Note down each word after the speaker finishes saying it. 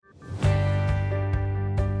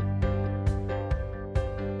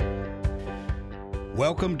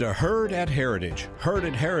Welcome to Heard at Heritage. Heard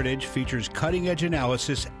at Heritage features cutting-edge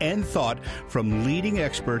analysis and thought from leading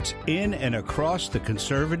experts in and across the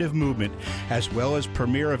conservative movement, as well as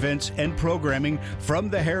premier events and programming from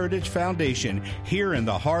the Heritage Foundation here in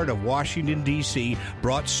the heart of Washington, D.C.,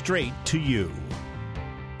 brought straight to you.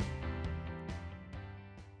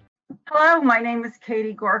 Hello, my name is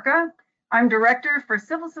Katie Gorka. I'm Director for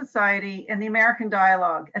Civil Society and the American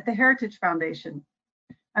Dialogue at the Heritage Foundation.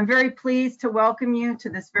 I'm very pleased to welcome you to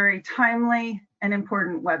this very timely and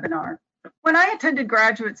important webinar. When I attended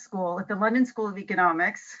graduate school at the London School of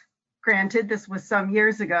Economics, granted this was some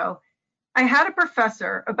years ago, I had a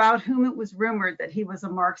professor about whom it was rumored that he was a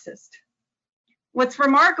Marxist. What's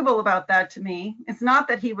remarkable about that to me is not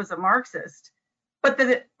that he was a Marxist, but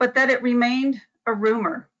that it remained a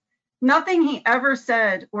rumor. Nothing he ever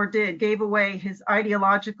said or did gave away his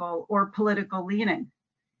ideological or political leaning.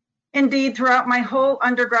 Indeed, throughout my whole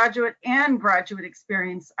undergraduate and graduate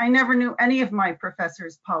experience, I never knew any of my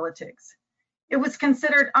professors' politics. It was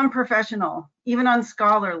considered unprofessional, even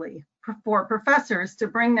unscholarly, for professors to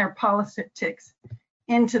bring their politics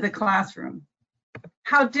into the classroom.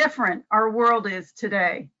 How different our world is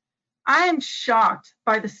today. I am shocked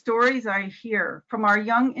by the stories I hear from our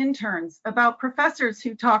young interns about professors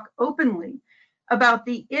who talk openly about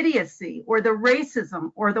the idiocy or the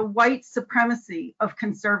racism or the white supremacy of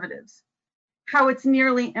conservatives. How it's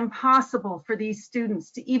nearly impossible for these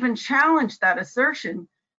students to even challenge that assertion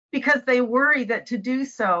because they worry that to do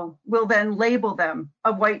so will then label them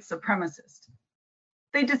a white supremacist.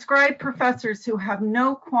 They describe professors who have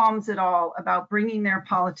no qualms at all about bringing their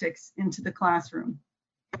politics into the classroom.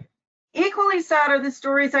 Equally sad are the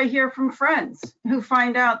stories I hear from friends who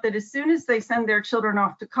find out that as soon as they send their children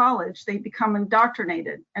off to college, they become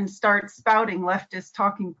indoctrinated and start spouting leftist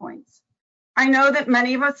talking points. I know that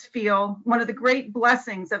many of us feel one of the great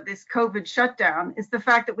blessings of this COVID shutdown is the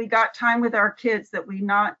fact that we got time with our kids that we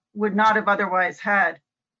would not have otherwise had.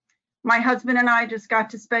 My husband and I just got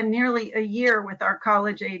to spend nearly a year with our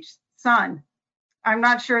college-age son. I'm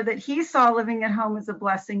not sure that he saw living at home as a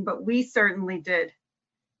blessing, but we certainly did.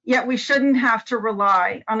 Yet we shouldn't have to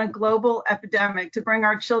rely on a global epidemic to bring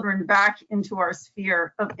our children back into our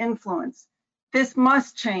sphere of influence. This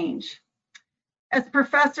must change. As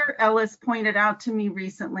Professor Ellis pointed out to me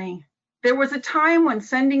recently, there was a time when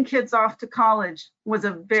sending kids off to college was a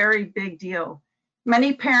very big deal.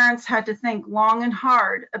 Many parents had to think long and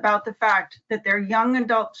hard about the fact that their young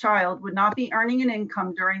adult child would not be earning an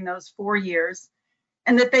income during those 4 years,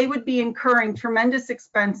 and that they would be incurring tremendous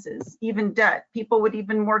expenses, even debt. People would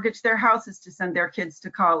even mortgage their houses to send their kids to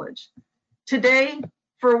college. Today,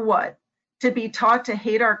 for what? To be taught to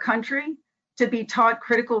hate our country? To be taught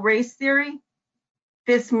critical race theory?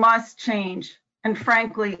 This must change. And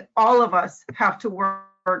frankly, all of us have to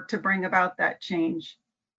work to bring about that change.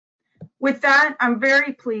 With that, I'm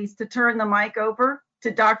very pleased to turn the mic over to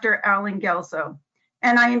Dr. Alan Guelzo.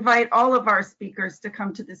 And I invite all of our speakers to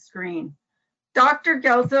come to the screen. Dr.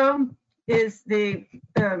 Guelzo is the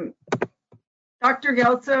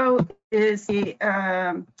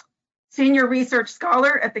Senior Research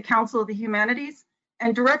Scholar at the Council of the Humanities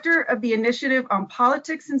and Director of the Initiative on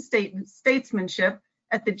Politics and Statesmanship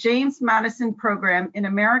at the James Madison Program in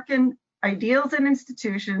American Ideals and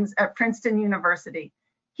Institutions at Princeton University.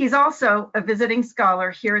 He's also a visiting scholar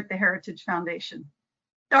here at the Heritage Foundation.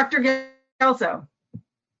 Dr. Guelzo.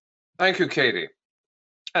 Thank you, Katie.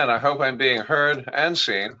 And I hope I'm being heard and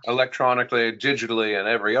seen electronically, digitally, and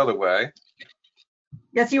every other way.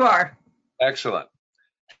 Yes, you are. Excellent.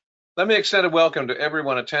 Let me extend a welcome to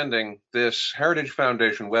everyone attending this Heritage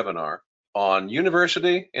Foundation webinar on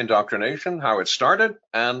university indoctrination, how it started,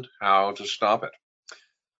 and how to stop it.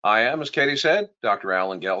 I am, as Katie said, Dr.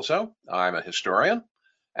 Alan Guelzo. I'm a historian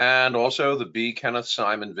and also the B. Kenneth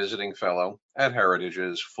Simon Visiting Fellow at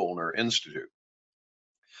Heritage's Fulner Institute.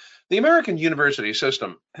 The American university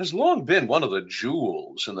system has long been one of the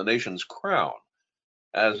jewels in the nation's crown.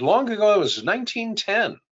 As long ago as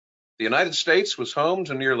 1910, the United States was home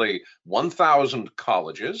to nearly 1,000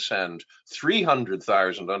 colleges and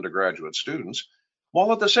 300,000 undergraduate students,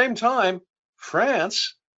 while at the same time,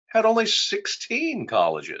 France had only 16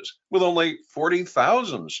 colleges with only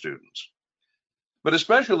 40,000 students. But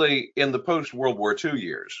especially in the post-World War II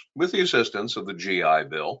years, with the assistance of the GI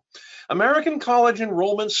Bill, American college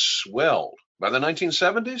enrollment swelled by the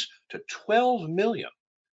 1970s to 12 million.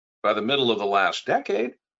 By the middle of the last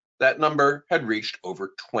decade, that number had reached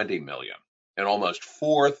over 20 million in almost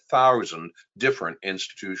 4,000 different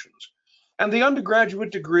institutions. And the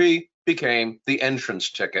undergraduate degree became the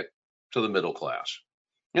entrance ticket to the middle class.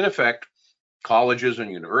 In effect, colleges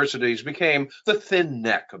and universities became the thin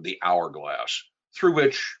neck of the hourglass, through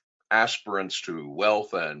which aspirants to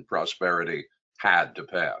wealth and prosperity had to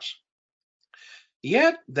pass.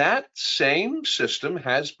 Yet that same system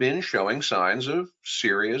has been showing signs of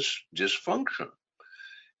serious dysfunction.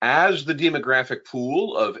 As the demographic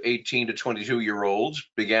pool of 18 to 22-year-olds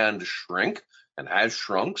began to shrink and has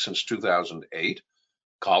shrunk since 2008,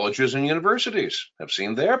 colleges and universities have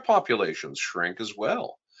seen their populations shrink as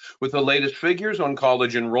well, with the latest figures on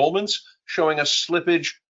college enrollments showing a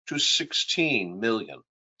slippage to 16 million.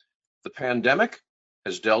 The pandemic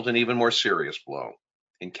has dealt an even more serious blow.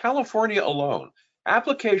 In California alone,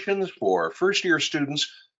 applications for first-year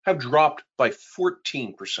students have dropped by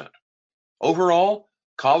 14%. Overall,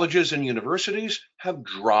 colleges and universities have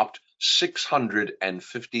dropped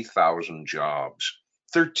 650,000 jobs,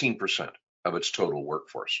 13% of its total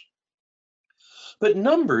workforce. But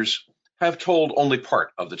numbers have told only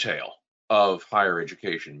part of the tale of higher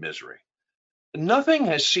education misery. Nothing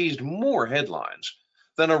has seized more headlines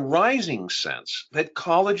than a rising sense that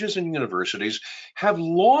colleges and universities have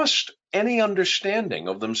lost any understanding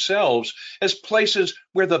of themselves as places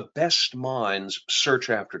where the best minds search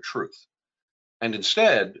after truth, and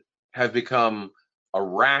instead have become a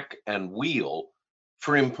rack and wheel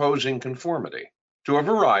for imposing conformity to a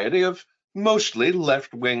variety of mostly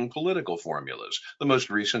left-wing political formulas, the most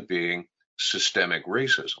recent being systemic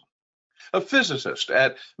racism. A physicist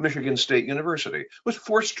at Michigan State University was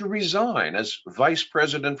forced to resign as vice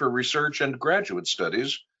president for research and graduate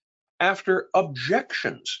studies after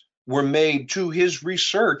objections were made to his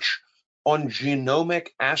research on genomic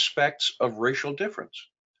aspects of racial difference.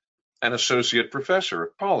 An associate professor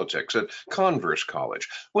of politics at Converse College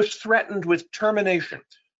was threatened with termination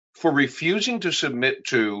for refusing to submit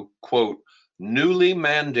to, quote, newly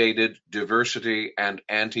mandated diversity and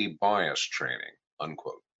anti-bias training,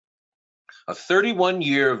 unquote. A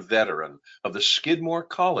 31-year veteran of the Skidmore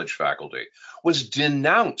College faculty was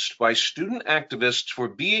denounced by student activists for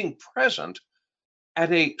being present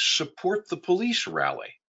at a support the police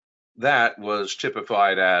rally that was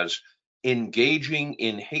typified as engaging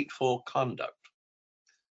in hateful conduct.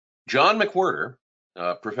 John McWhorter,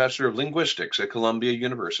 a professor of linguistics at Columbia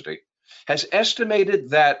University, has estimated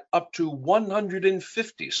that up to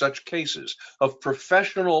 150 such cases of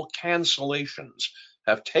professional cancellations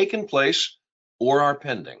have taken place or are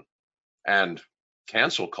pending, and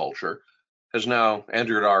cancel culture has now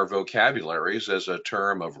entered our vocabularies as a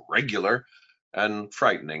term of regular and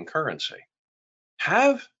frightening currency.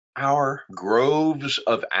 Have our groves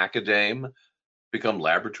of academe become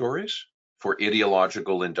laboratories for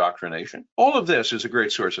ideological indoctrination? All of this is a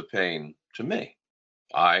great source of pain to me.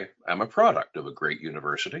 I am a product of a great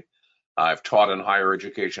university. I've taught in higher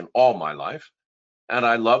education all my life, and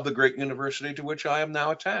I love the great university to which I am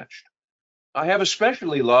now attached. I have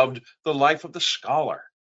especially loved the life of the scholar,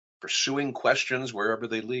 pursuing questions wherever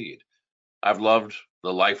they lead. I've loved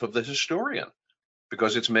the life of the historian,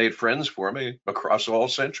 because it's made friends for me across all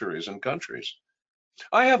centuries and countries.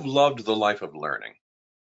 I have loved the life of learning,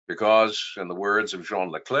 because, in the words of Jean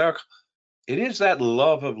Leclerc, it is that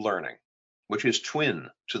love of learning which is twin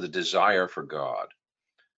to the desire for God.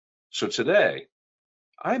 So today,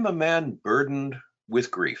 I'm a man burdened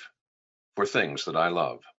with grief for things that I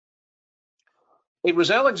love. It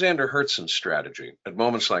was Alexander Herzen's strategy at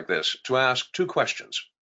moments like this to ask two questions.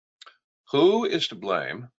 Who is to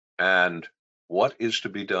blame and what is to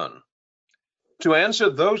be done? To answer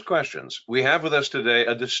those questions, we have with us today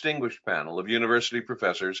a distinguished panel of university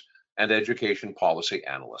professors and education policy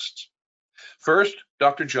analysts. First,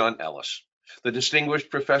 Dr. John Ellis, the Distinguished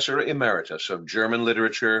Professor Emeritus of German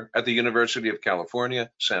Literature at the University of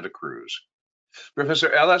California, Santa Cruz.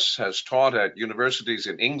 Professor Ellis has taught at universities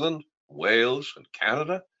in England, Wales, and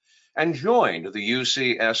Canada, and joined the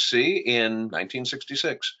UCSC in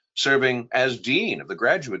 1966, serving as Dean of the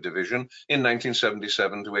Graduate Division in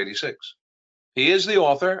 1977 to 86. He is the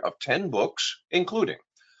author of 10 books, including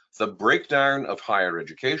The Breakdown of Higher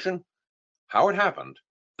Education, How It Happened,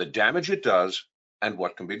 The Damage It Does, and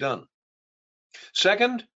What Can Be Done.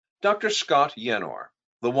 Second, Dr. Scott Yenor,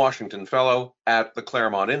 the Washington Fellow at the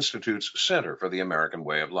Claremont Institute's Center for the American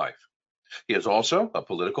Way of Life. He is also a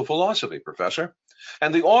political philosophy professor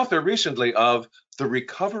and the author recently of The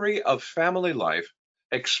Recovery of Family Life,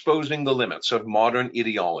 Exposing the Limits of Modern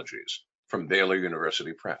Ideologies from Baylor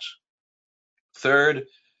University Press. Third,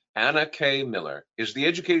 Anna K. Miller is the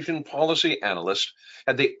education policy analyst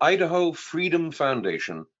at the Idaho Freedom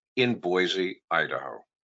Foundation in Boise, Idaho.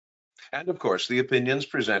 And of course, the opinions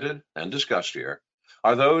presented and discussed here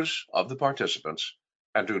are those of the participants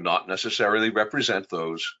and do not necessarily represent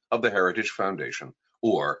those of the Heritage Foundation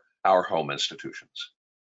or our home institutions.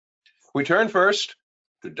 We turn first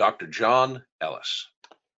to Dr. John Ellis.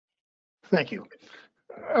 Thank you.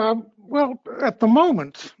 Well, at the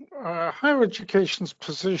moment, higher education's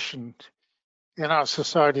position in our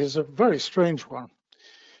society is a very strange one.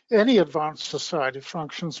 Any advanced society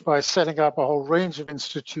functions by setting up a whole range of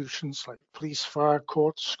institutions like police, fire,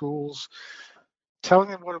 courts, schools, telling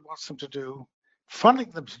them what it wants them to do,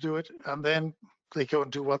 funding them to do it, and then they go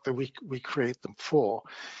and do what we create them for.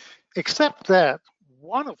 Except that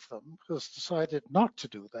one of them has decided not to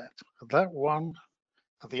do that. And that one,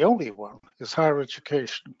 the only one, is higher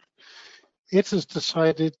education. It has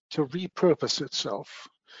decided to repurpose itself,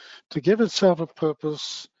 to give itself a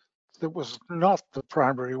purpose that was not the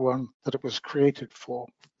primary one that it was created for.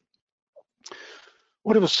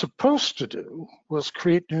 What it was supposed to do was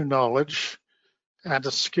create new knowledge and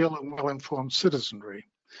a skilled and well-informed citizenry.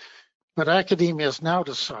 But academia has now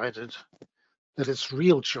decided that its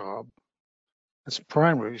real job, its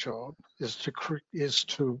primary job, is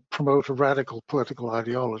to promote a radical political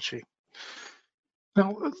ideology.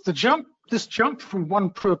 Now, this jump from one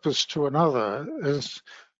purpose to another is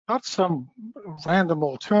not some random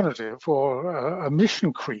alternative or a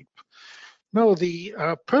mission creep. No, the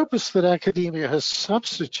purpose that academia has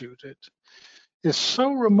substituted is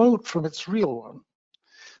so remote from its real one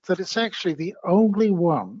that it's actually the only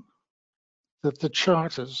one that the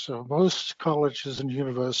charters of most colleges and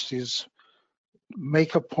universities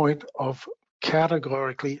make a point of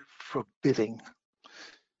categorically forbidding.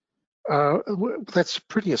 That's a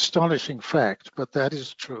pretty astonishing fact, but that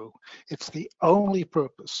is true. It's the only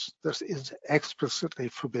purpose that is explicitly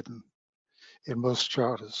forbidden in most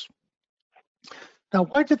charters. Now,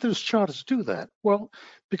 why did those charters do that? Well,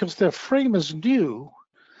 because their framers knew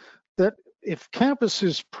that if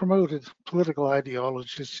campuses promoted political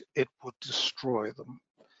ideologies, it would destroy them.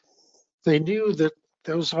 They knew that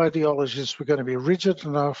those ideologies were going to be rigid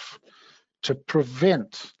enough to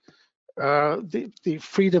prevent the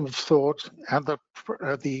freedom of thought and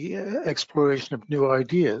the exploration of new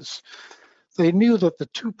ideas. They knew that the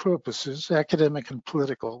two purposes, academic and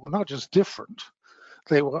political, were not just different,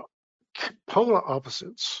 they were polar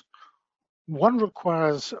opposites. One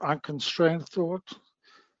requires unconstrained thought,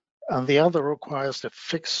 and the other requires a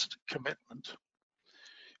fixed commitment.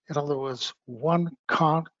 In other words, one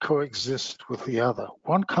can't coexist with the other.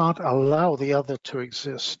 One can't allow the other to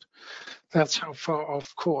exist. That's how far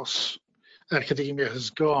off course academia has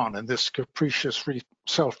gone in this capricious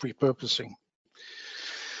self-repurposing.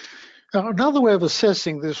 Now, another way of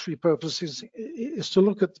assessing this repurposing is to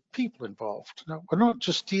look at the people involved. Now, we're not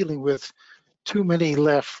just dealing with too many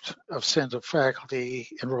left of center faculty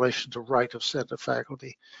in relation to right of center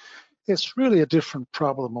faculty. It's really a different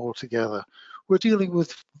problem altogether. We're dealing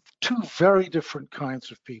with two very different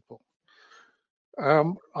kinds of people.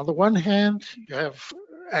 On the one hand, you have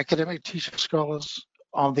academic teacher scholars.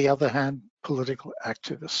 On the other hand, political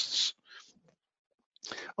activists.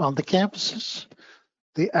 On the campuses,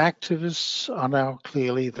 the activists are now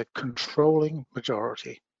clearly the controlling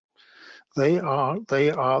majority. There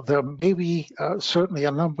may be certainly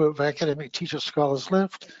a number of academic teacher scholars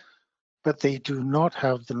left, but they do not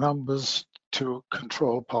have the numbers to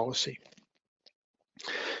control policy.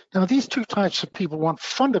 Now, these two types of people want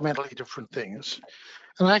fundamentally different things.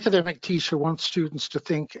 An academic teacher wants students to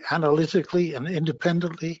think analytically and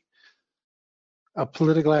independently. A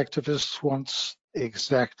political activist wants the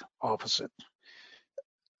exact opposite.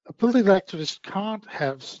 A political activist can't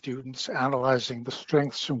have students analyzing the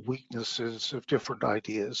strengths and weaknesses of different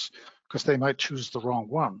ideas because they might choose the wrong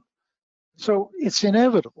one. So it's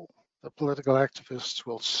inevitable that political activists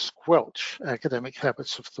will squelch academic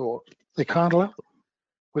habits of thought. They can't allow them,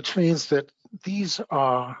 which means that these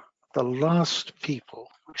are the last people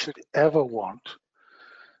we should ever want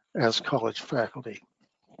as college faculty.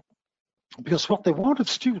 Because what they want of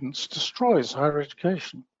students destroys higher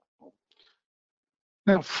education.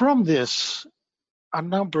 Now, from this, a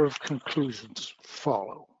number of conclusions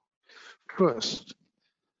follow. First,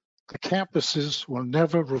 the campuses will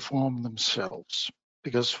never reform themselves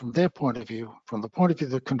because from their point of view, from the point of view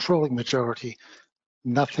of the controlling majority,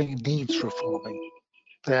 nothing needs reforming.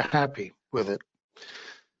 They're happy with it.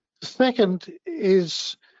 The second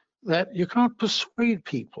is that you can't persuade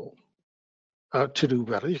people to do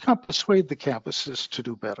better. You can't persuade the campuses to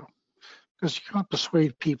do better because you can't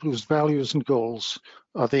persuade people whose values and goals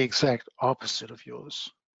are the exact opposite of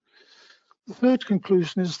yours. The third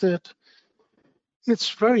conclusion is that it's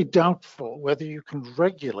very doubtful whether you can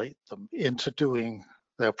regulate them into doing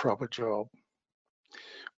their proper job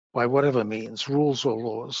by whatever means, rules or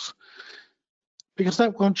laws, because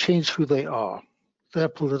that won't change who they are. they're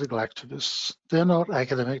political activists. They're not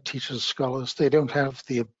academic teachers, scholars. They don't have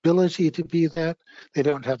the ability to be that. They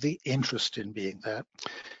don't have the interest in being that.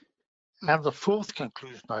 And the fourth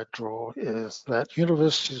conclusion I draw is that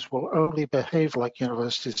universities will only behave like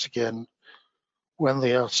universities again when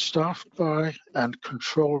they are staffed by and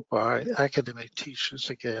controlled by academic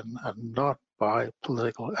teachers again, and not by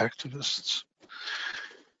political activists.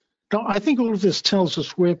 Now, I think all of this tells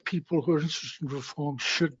us where people who are interested in reform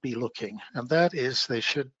should be looking, and that is they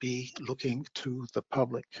should be looking to the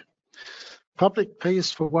public. Public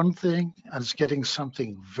pays for one thing and is getting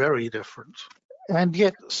something very different. And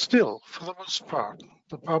yet still, for the most part,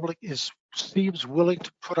 the public seems willing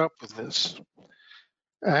to put up with this.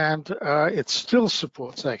 And it still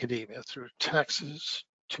supports academia through taxes,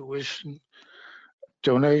 tuition,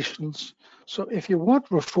 donations. So if you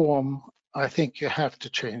want reform, I think you have to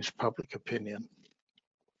change public opinion.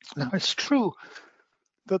 Now, it's true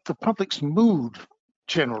that the public's mood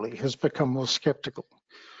generally has become more skeptical,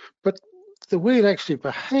 but the way it actually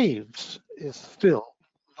behaves is still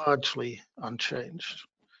largely unchanged.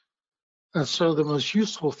 And so the most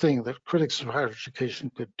useful thing that critics of higher education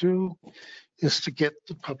could do is to get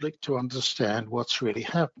the public to understand what's really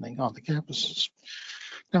happening on the campuses.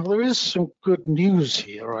 Now, there is some good news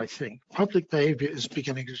here, I think. Public behavior is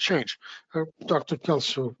beginning to change. Dr.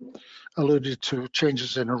 Kelso alluded to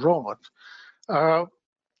changes in enrollment.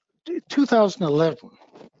 2011,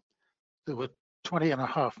 there were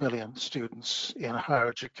 20.5 million students in higher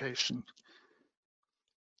education.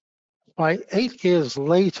 By 8 years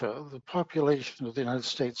later, the population of the United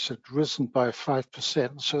States had risen by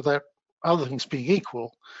 5%, so that, other things being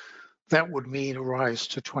equal, that would mean a rise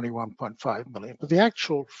to 21.5 million. But the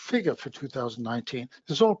actual figure for 2019,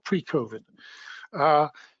 this is all pre-COVID,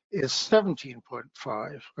 is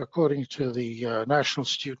 17.5, according to the National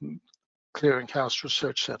Student Clearinghouse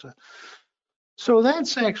Research Center. So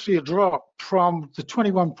that's actually a drop from the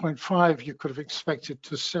 21.5 you could have expected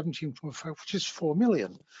to 17.5, which is 4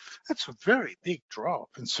 million. That's a very big drop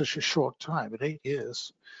in such a short time, in 8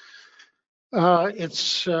 years.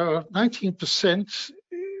 It's 19%.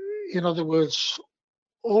 In other words,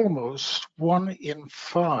 almost 1 in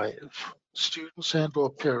 5 students and or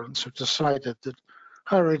parents have decided that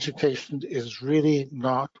higher education is really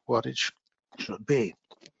not what it should be.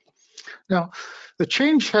 Now, the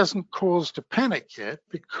change hasn't caused a panic yet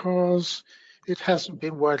because it hasn't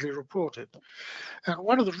been widely reported. And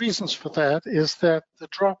one of the reasons for that is that the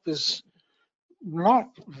drop is not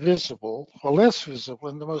visible or less visible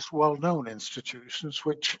in the most well-known institutions,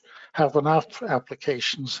 which have enough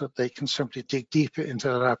applications that they can simply dig deeper into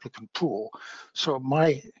that applicant pool. So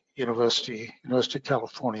my university, University of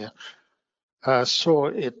California, saw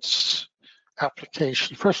its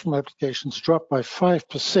freshman applications drop by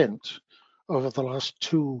 5% over the last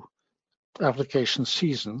 2 application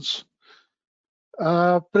seasons.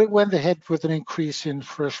 But it went ahead with an increase in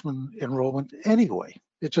freshman enrollment anyway.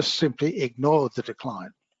 It just simply ignored the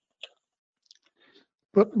decline.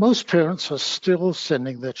 But most parents are still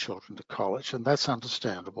sending their children to college, and that's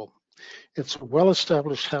understandable. It's a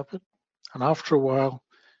well-established habit, and after a while,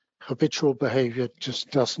 habitual behavior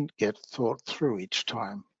just doesn't get thought through each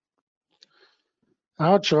time.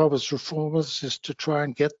 Our job as reformers is to try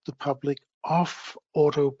and get the public off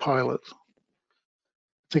autopilot,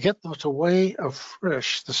 to get them to weigh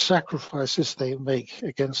afresh the sacrifices they make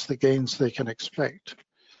against the gains they can expect.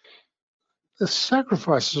 The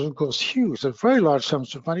sacrifices are, of course, huge. They're very large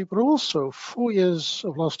sums of money, but also 4 years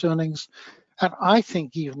of lost earnings, and I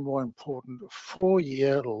think even more important, a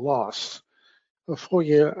 4-year loss, a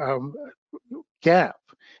 4-year gap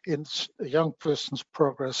in a young person's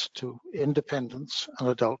progress to independence and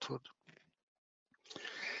adulthood.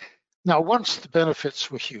 Now, once the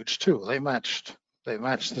benefits were huge too, they matched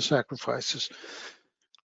the sacrifices.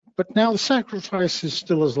 But now the sacrifice is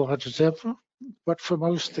still as large as ever, but for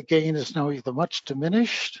most the gain is now either much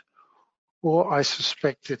diminished or I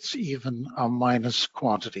suspect it's even a minus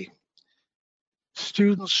quantity.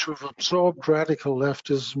 Students who've absorbed radical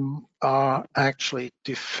leftism are actually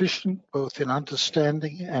deficient both in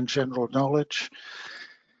understanding and general knowledge,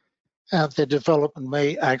 and their development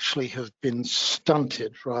may actually have been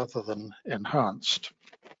stunted rather than enhanced.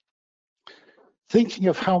 Thinking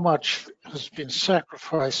of how much has been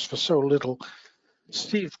sacrificed for so little,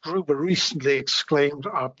 Steve Gruber recently exclaimed,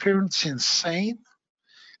 "Are parents insane?"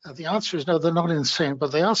 And the answer is no, they're not insane,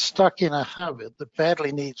 but they are stuck in a habit that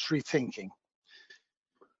badly needs rethinking.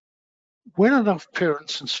 When enough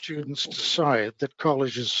parents and students decide that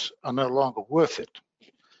colleges are no longer worth it,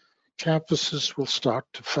 campuses will start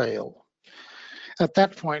to fail. At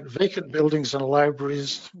that point, vacant buildings and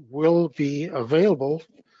libraries will be available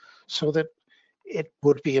so that it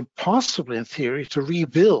would be impossible in theory to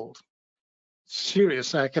rebuild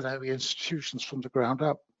serious academic institutions from the ground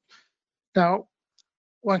up. Now,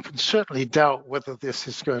 one can certainly doubt whether this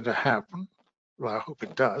is going to happen. Well, I hope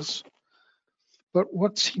it does. But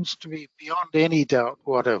what seems to be beyond any doubt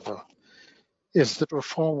whatever is that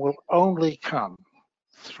reform will only come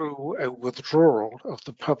through a withdrawal of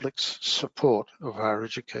the public's support of higher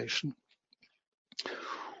education.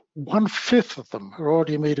 1/5 of them have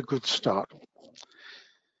already made a good start.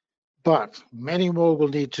 But many more will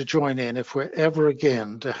need to join in if we're ever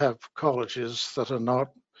again to have colleges that are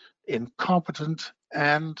not incompetent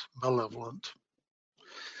and malevolent.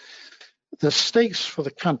 The stakes for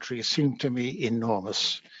the country seem to me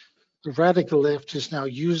enormous. The radical left is now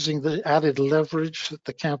using the added leverage that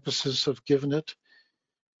the campuses have given it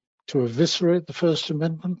to eviscerate the First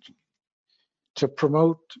Amendment, to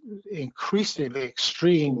promote increasingly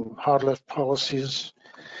extreme hard left policies,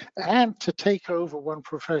 and to take over one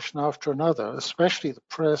profession after another, especially the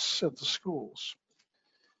press and the schools.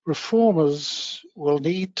 Reformers will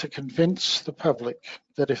need to convince the public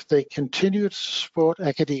that if they continue to support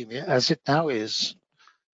academia as it now is,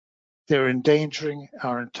 they're endangering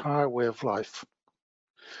our entire way of life.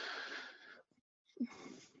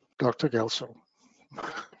 Dr. Gelso.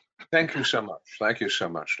 Thank you so much. Thank you so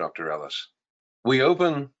much, Dr. Ellis. We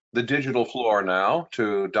open the digital floor now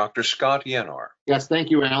to Dr. Scott Yenor. Yes, thank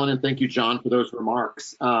you, Alan, and thank you, John, for those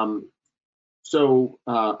remarks. I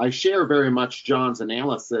share very much John's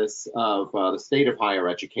analysis of the state of higher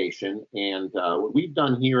education, and what we've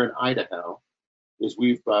done here in Idaho is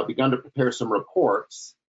we've begun to prepare some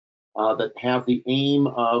reports that have the aim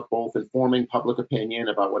of both informing public opinion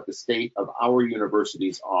about what the state of our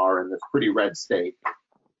universities are in this pretty red state,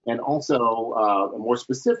 and also, more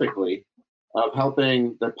specifically, of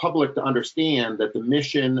helping the public to understand that the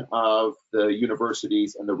mission of the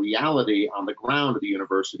universities and the reality on the ground of the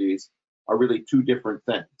universities are really two different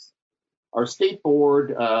things. Our state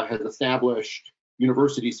board has established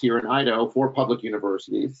universities here in Idaho, 4 public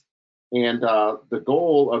universities, and the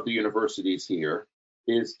goal of the universities here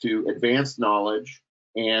is to advance knowledge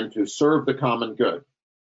and to serve the common good.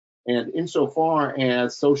 And insofar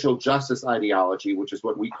as social justice ideology, which is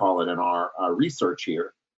what we call it in our research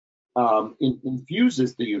here,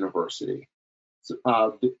 infuses the university,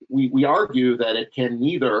 we argue that it can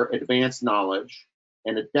neither advance knowledge,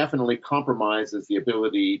 and it definitely compromises the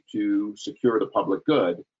ability to secure the public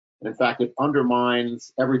good. And in fact, it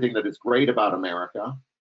undermines everything that is great about America.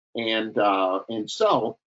 And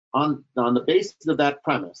so on the basis of that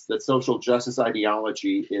premise, that social justice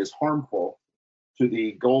ideology is harmful to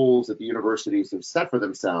the goals that the universities have set for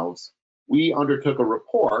themselves, we undertook a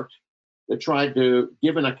report that tried to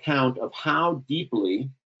give an account of how deeply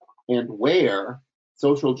and where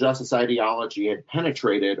social justice ideology had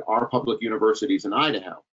penetrated our public universities in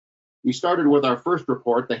Idaho. We started with our first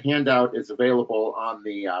report. The handout is available on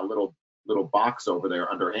the little box over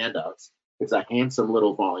there under handouts. It's a handsome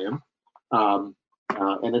little volume.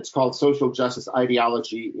 And it's called Social Justice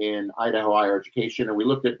Ideology in Idaho Higher Education. And we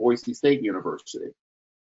looked at Boise State University.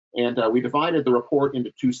 And we divided the report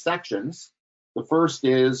into 2 sections. The first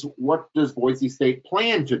is, what does Boise State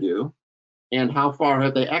plan to do? And how far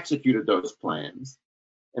have they executed those plans?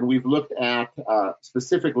 And we've looked at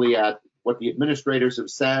specifically at what the administrators have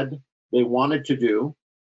said they wanted to do,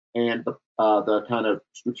 and the kind of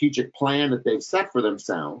strategic plan that they've set for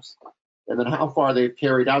themselves, and then how far they've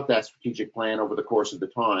carried out that strategic plan over the course of the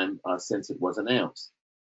time since it was announced.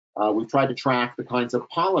 We've tried to track the kinds of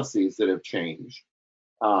policies that have changed,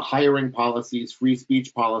 hiring policies, free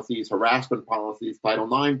speech policies, harassment policies,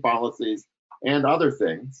 Title IX policies, and other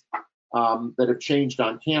things that have changed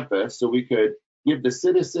on campus, so we could give the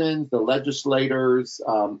citizens, the legislators,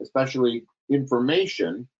 especially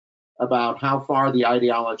information about how far the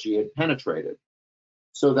ideology had penetrated,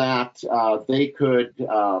 so that they could,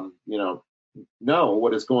 know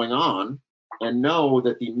what is going on and know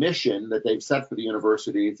that the mission that they've set for the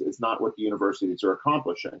universities is not what the universities are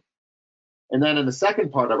accomplishing. And then in the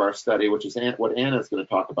second part of our study, which is what Anna is going to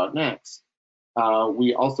talk about next,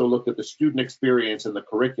 we also looked at the student experience and the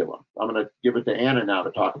curriculum. I'm going to give it to Anna now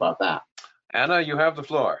to talk about that. Anna, you have the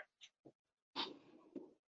floor.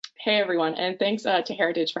 Hey, everyone, and thanks to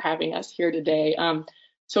Heritage for having us here today.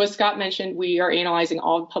 So as Scott mentioned, we are analyzing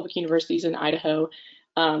all public universities in Idaho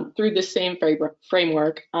through the same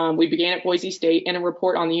framework. We began at Boise State, and a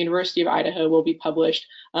report on the University of Idaho will be published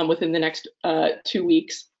within the next 2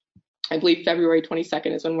 weeks. I believe February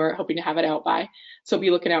 22nd is when we're hoping to have it out by. So be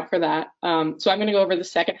looking out for that. So I'm going to go over the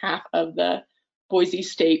second half of the Boise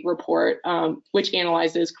State report, which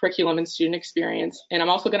analyzes curriculum and student experience. And I'm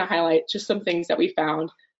also going to highlight just some things that we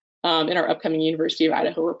found in our upcoming University of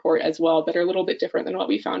Idaho report as well that are a little bit different than what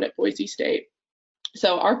we found at Boise State.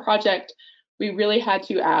 So our project, we really had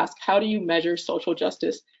to ask, how do you measure social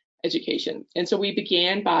justice education? And so we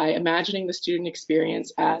began by imagining the student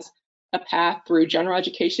experience as a path through general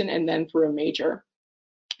education and then through a major.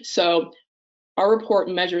 So our report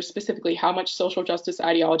measures specifically how much social justice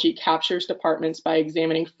ideology captures departments by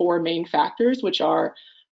examining 4 main factors, which are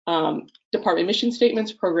department mission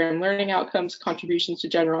statements, program learning outcomes, contributions to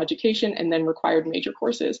general education, and then required major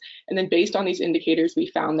courses. And then based on these indicators, we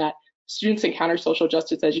found that students encounter social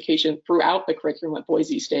justice education throughout the curriculum at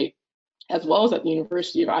Boise State, as well as at the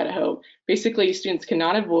University of Idaho. Basically, students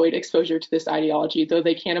cannot avoid exposure to this ideology, though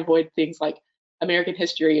they can avoid things like American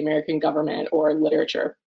history, American government, or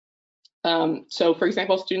literature. So for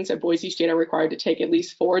example, students at Boise State are required to take at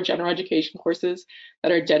least 4 general education courses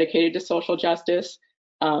that are dedicated to social justice.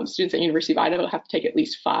 Students at University of Idaho have to take at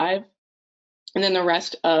least 5. And then the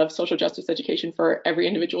rest of social justice education for every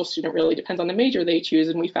individual student really depends on the major they choose.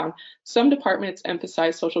 And we found some departments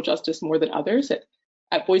emphasize social justice more than others.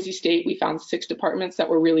 At Boise State, we found 6 departments that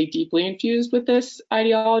were really deeply infused with this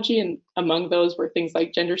ideology. And among those were things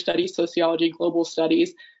like gender studies, sociology, global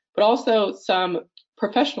studies, but also some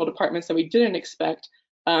professional departments that we didn't expect,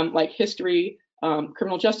 like history,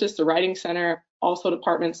 criminal justice, the Writing Center. Also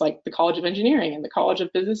departments like the College of Engineering and the College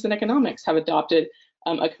of Business and Economics have adopted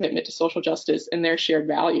a commitment to social justice and their shared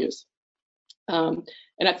values. And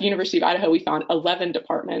at the University of Idaho, we found 11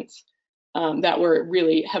 departments that were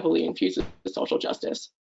really heavily infused with social justice.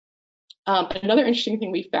 Another interesting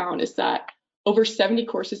thing we found is that over 70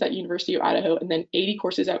 courses at University of Idaho and then 80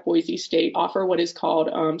 courses at Boise State offer what is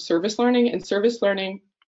called service learning. And service learning,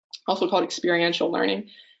 also called experiential learning,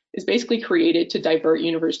 is basically created to divert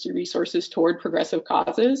university resources toward progressive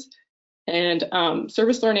causes. And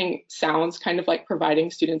service learning sounds kind of like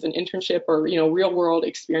providing students an internship or real world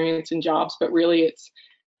experience in jobs, but really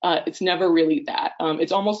it's never really that.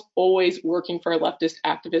 It's almost always working for a leftist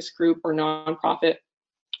activist group or nonprofit,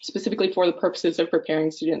 specifically for the purposes of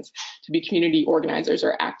preparing students to be community organizers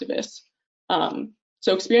or activists.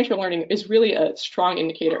 So experiential learning is really a strong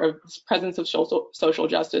indicator of the presence of social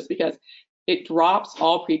justice because it drops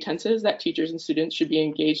all pretenses that teachers and students should be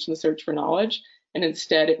engaged in the search for knowledge, and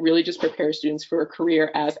instead it really just prepares students for a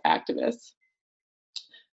career as activists.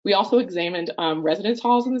 We also examined residence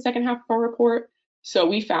halls in the second half of our report. So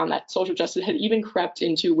we found that social justice had even crept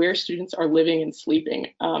into where students are living and sleeping.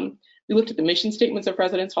 We looked at the mission statements of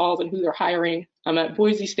residence halls and who they're hiring. At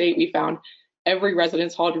Boise State, we found every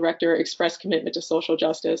residence hall director expressed commitment to social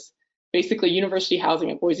justice. Basically, university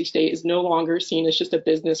housing at Boise State is no longer seen as just a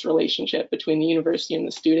business relationship between the university and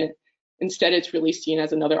the student. Instead, it's really seen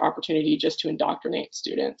as another opportunity just to indoctrinate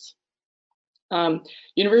students.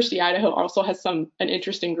 University of Idaho also has an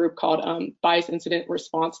interesting group called Bias Incident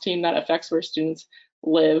Response Team that affects where students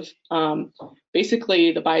live.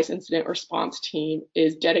 Basically, the Bias Incident Response Team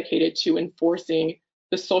is dedicated to enforcing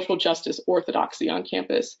the social justice orthodoxy on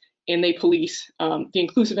campus, and they police the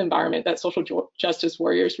inclusive environment that social justice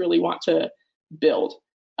warriors really want to build.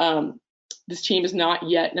 This team is not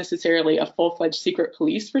yet necessarily a full-fledged secret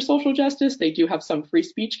police for social justice. They do have some free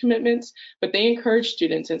speech commitments, but they encourage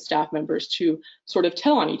students and staff members to sort of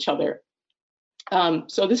tell on each other.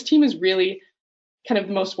 So this team is really kind of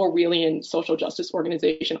the most Orwellian social justice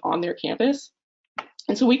organization on their campus.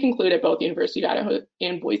 And so we conclude at both the University of Idaho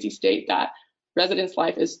and Boise State that residence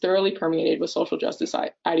life is thoroughly permeated with social justice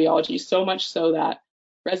ideology, so much so that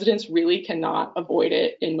residents really cannot avoid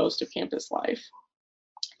it in most of campus life.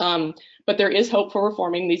 But there is hope for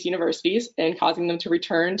reforming these universities and causing them to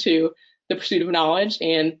return to the pursuit of knowledge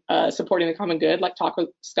and supporting the common good, like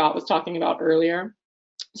Scott was talking about earlier.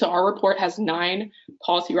 So our report has 9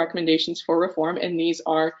 policy recommendations for reform, and these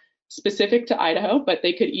are specific to Idaho, but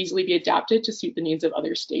they could easily be adapted to suit the needs of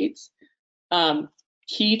other states.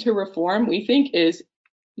 Key to reform, we think, is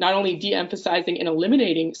not only de-emphasizing and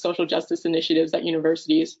eliminating social justice initiatives at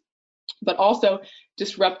universities, but also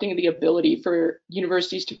disrupting the ability for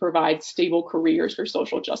universities to provide stable careers for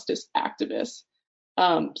social justice activists.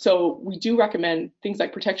 So we do recommend things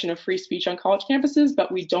like protection of free speech on college campuses,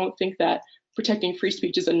 but we don't think that protecting free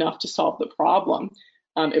speech is enough to solve the problem.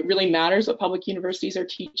 It really matters what public universities are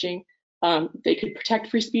teaching. They could protect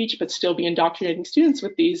free speech, but still be indoctrinating students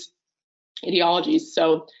with these ideologies.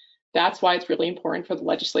 So that's why it's really important for the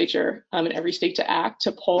legislature in every state to act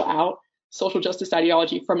to pull out social justice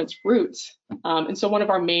ideology from its roots. And so one of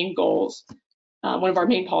our main goals, one of our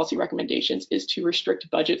main policy recommendations is to restrict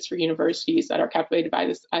budgets for universities that are captivated by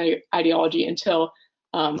this ideology until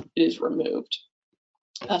it is removed.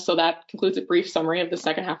 So that concludes a brief summary of the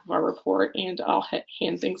second half of our report, and I'll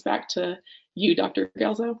hand things back to you, Dr.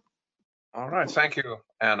 Guelzo. All right, thank you,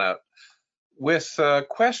 Anna. With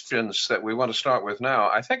questions that we want to start with now,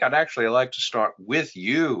 I think I'd actually like to start with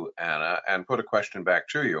you, Anna, and put a question back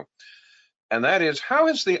to you. And that is, how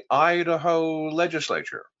has the Idaho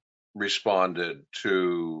legislature responded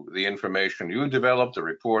to the information you developed, the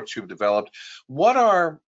reports you've developed? What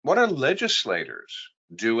are legislators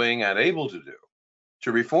doing and able to do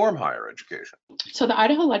to reform higher education? So the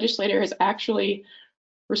Idaho legislature has actually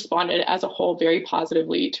responded as a whole very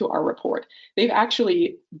positively to our report. They've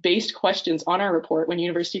actually based questions on our report when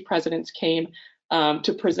university presidents came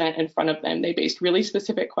to present in front of them. They based really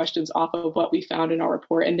specific questions off of what we found in our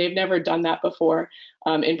report, and they've never done that before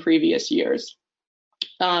in previous years.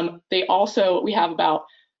 We have about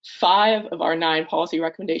 5 of our 9 policy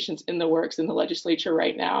recommendations in the works in the legislature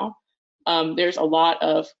right now. There's a lot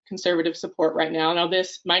of conservative support right now. Now,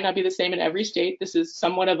 this might not be the same in every state. This is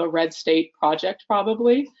somewhat of a red state project,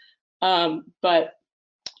 probably, but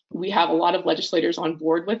we have a lot of legislators on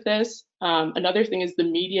board with this. Another thing is the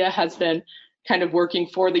media has been kind of working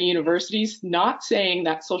for the universities, not saying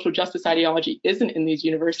that social justice ideology isn't in these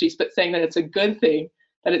universities, but saying that it's a good thing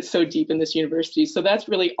that it's so deep in this university. So that's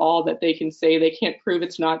really all that they can say. They can't prove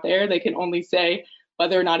it's not there. They can only say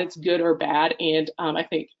whether or not it's good or bad. And I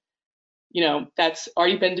think, that's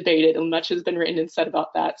already been debated and much has been written and said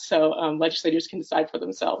about that. So legislators can decide for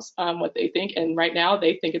themselves what they think. And right now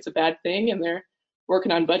they think it's a bad thing, and they're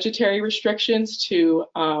working on budgetary restrictions to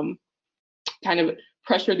kind of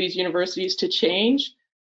pressure these universities to change.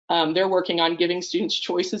 They're working on giving students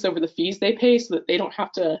choices over the fees they pay so that they don't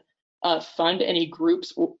have to fund any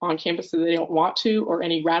groups on campus that they don't want to, or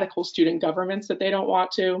any radical student governments that they don't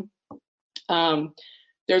want to.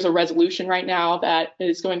 There's a resolution right now that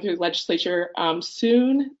is going through the legislature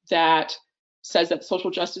soon that says that social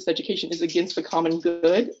justice education is against the common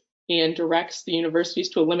good and directs the universities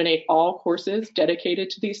to eliminate all courses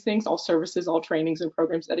dedicated to these things, all services, all trainings and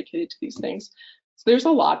programs dedicated to these things. So there's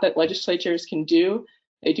a lot that legislatures can do.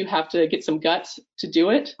 They do have to get some guts to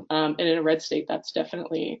do it. And in a red state, that's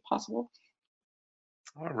definitely possible.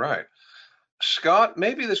 All right. Scott,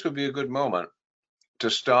 maybe this would be a good moment to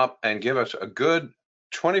stop and give us a good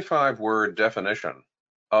 25-word definition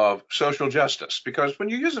of social justice, because when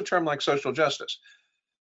you use a term like social justice,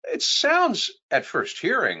 it sounds at first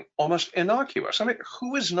hearing almost innocuous. I mean,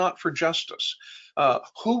 who is not for justice?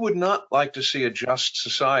 Who would not like to see a just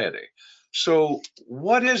society? So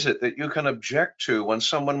what is it that you can object to when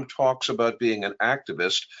someone talks about being an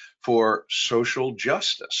activist for social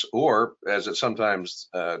justice, or as it sometimes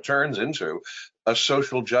turns into, a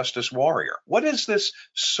social justice warrior? What is this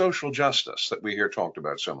social justice that we hear talked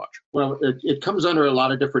about so much? Well, it comes under a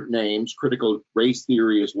lot of different names. Critical race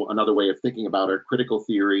theory is another way of thinking about it, critical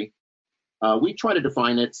theory. We try to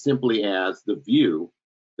define it simply as the view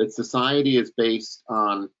that society is based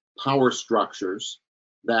on power structures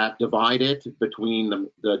that divide it between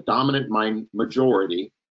the dominant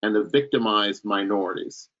majority and the victimized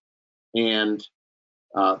minorities. And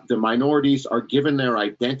the minorities are given their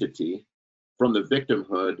identity from the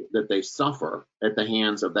victimhood that they suffer at the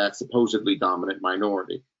hands of that supposedly dominant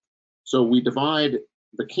minority. So we divide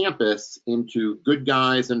the campus into good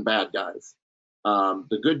guys and bad guys.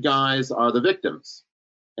 The good guys are the victims.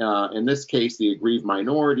 In this case, the aggrieved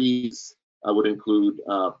minorities would include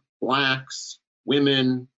Blacks,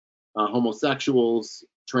 women, homosexuals,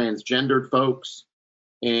 transgendered folks,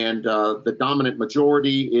 and the dominant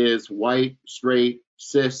majority is white, straight,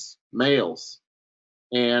 cis males.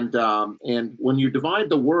 And when you divide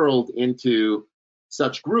the world into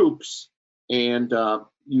such groups, and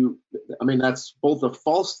that's both a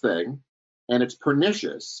false thing and it's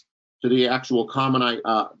pernicious to the actual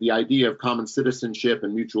the idea of common citizenship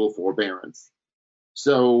and mutual forbearance.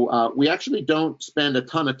 So we actually don't spend a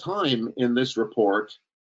ton of time in this report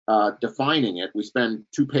defining it. We spend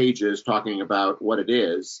 2 pages talking about what it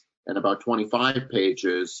is and about 25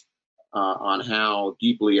 pages on how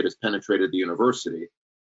deeply it has penetrated the university.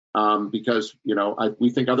 Because we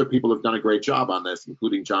think other people have done a great job on this,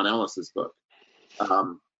 including John Ellis's book.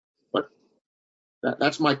 But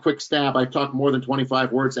that's my quick stab. I talked more than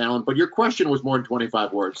 25 words, Alan, but your question was more than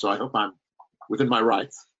 25 words, so I hope I'm within my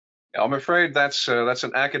rights. I'm afraid that's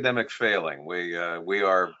an academic failing. We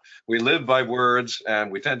live by words,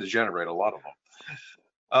 and we tend to generate a lot of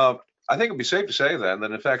them. I think it'd be safe to say then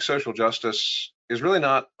that in fact social justice is really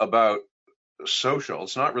not about social.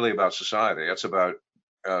 It's not really about society. It's about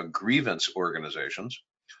grievance organizations,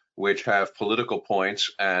 which have political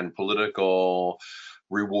points and political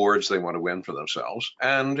rewards they want to win for themselves.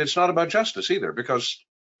 And it's not about justice either, because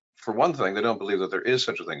for one thing, they don't believe that there is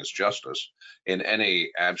such a thing as justice in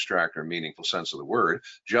any abstract or meaningful sense of the word.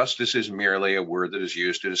 Justice is merely a word that is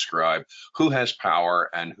used to describe who has power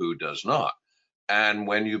and who does not. And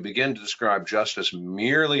when you begin to describe justice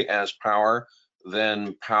merely as power,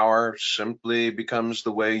 then power simply becomes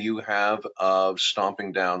the way you have of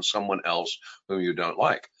stomping down someone else whom you don't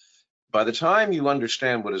like. By the time you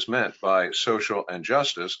understand what is meant by social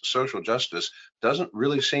justice doesn't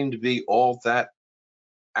really seem to be all that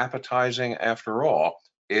appetizing after all.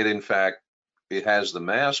 In fact, it has the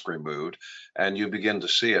mask removed, and you begin to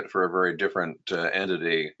see it for a very different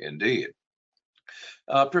entity indeed.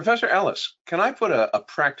 Professor Ellis, can I put a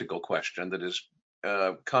practical question that has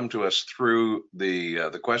come to us through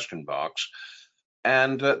the question box,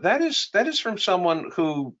 and that is from someone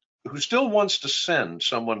who still wants to send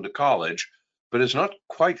someone to college, but is not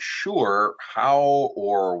quite sure how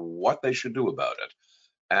or what they should do about it.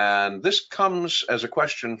 And this comes as a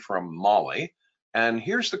question from Molly. And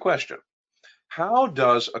here's the question: how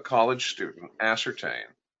does a college student ascertain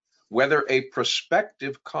whether a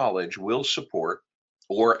prospective college will support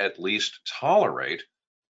or at least tolerate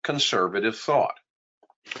conservative thought?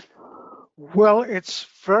 Well, it's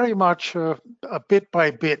very much a bit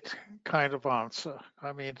by bit kind of answer.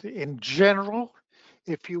 I mean, in general,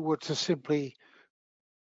 if you were to simply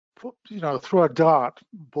throw a dart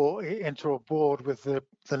into a board with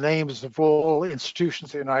the names of all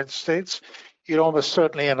institutions in the United States, you'd almost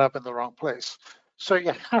certainly end up in the wrong place. So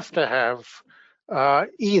you have to have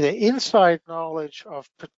either inside knowledge of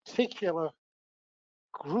particular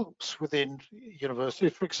groups within university.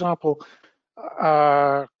 For example,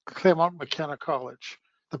 Claremont McKenna College,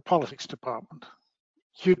 the politics department,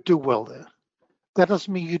 you do well there. That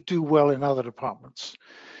doesn't mean you do well in other departments.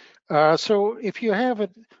 So if you have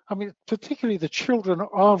it, I mean, particularly the children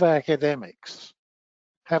of academics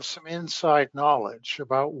have some inside knowledge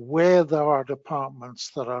about where there are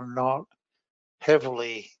departments that are not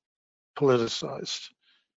heavily politicized.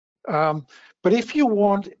 But if you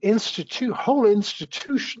want whole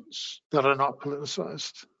institutions that are not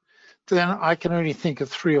politicized, then I can only think of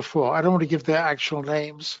 3 or 4. I don't want to give their actual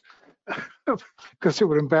names because it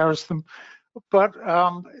would embarrass them. But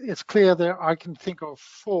it's clear that I can think of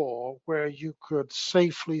 4 where you could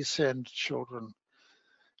safely send children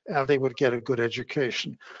and they would get a good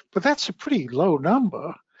education. But that's a pretty low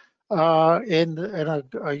number in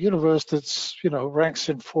a universe that's, ranks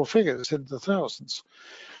in 4 figures in the thousands.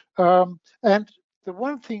 And the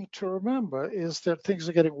one thing to remember is that things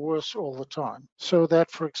are getting worse all the time. So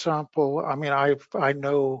that, for example, I mean, I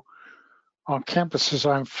know on campuses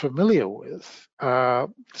I'm familiar with,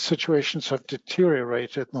 situations have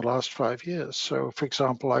deteriorated in the last 5 years. So, for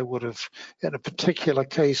example, I would have, in a particular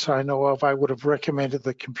case I know of, I would have recommended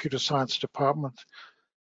the computer science department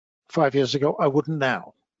 5 years ago. I wouldn't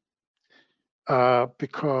now,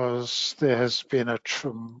 because there has been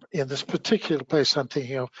in this particular place I'm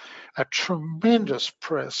thinking of, a tremendous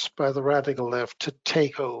press by the radical left to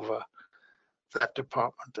take over that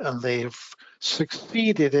department, and they've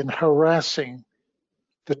succeeded in harassing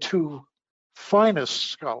the 2 finest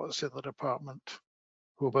scholars in the department,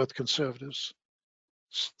 who are both conservatives,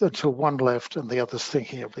 until one left and the other's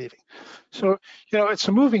thinking of leaving. So, it's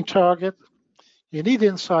a moving target. You need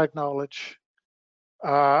inside knowledge.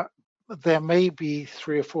 There may be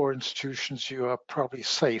 3 or 4 institutions you are probably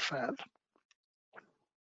safe at.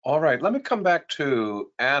 All right, let me come back to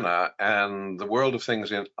Anna and the world of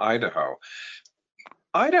things in Idaho.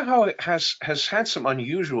 Idaho has had some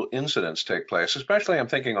unusual incidents take place, especially I'm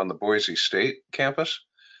thinking on the Boise State campus.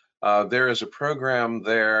 There is a program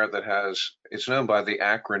there that it's known by the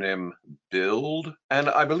acronym BUILD. And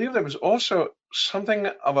I believe there was also something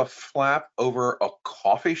of a flap over a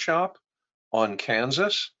coffee shop on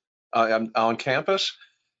campus,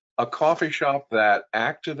 a coffee shop that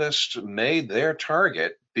activists made their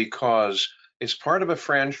target because it's part of a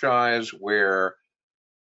franchise where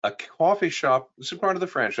a coffee shop, this is part of the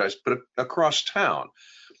franchise, but across town,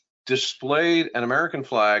 displayed an American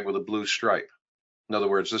flag with a blue stripe. In other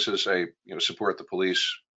words, this is a support the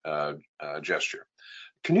police gesture.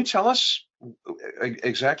 Can you tell us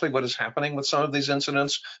exactly what is happening with some of these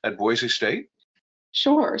incidents at Boise State?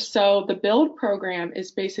 Sure. So the BUILD program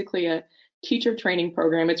is basically a teacher training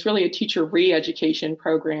program. It's really a teacher re-education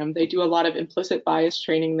program. They do a lot of implicit bias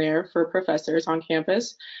training there for professors on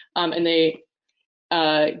campus, and they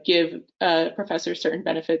give professors certain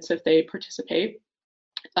benefits if they participate.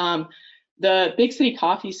 The Big City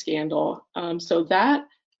Coffee scandal, so that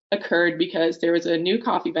occurred because there was a new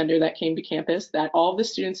coffee vendor that came to campus that all of the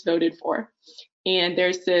students voted for. And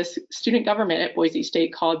there's this student government at Boise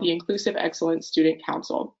State called the Inclusive Excellence Student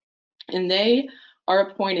Council. And they are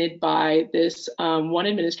appointed by this one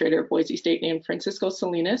administrator of Boise State named Francisco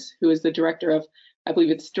Salinas, who is the director of, I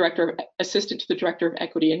believe it's assistant to the director of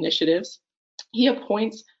equity initiatives. He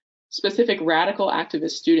appoints specific radical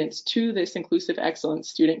activist students to this Inclusive Excellence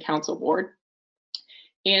Student Council Board.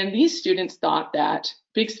 And these students thought that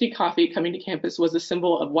Big City Coffee coming to campus was a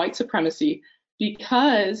symbol of white supremacy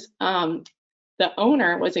because the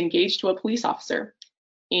owner was engaged to a police officer,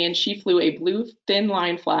 and she flew a blue thin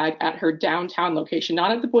line flag at her downtown location,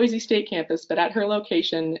 not at the Boise State campus, but at her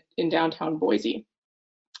location in downtown Boise.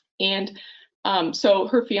 And so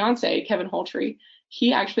her fiance, Kevin Holtree,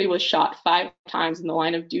 he actually was shot 5 times in the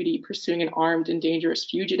line of duty pursuing an armed and dangerous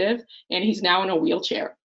fugitive, and he's now in a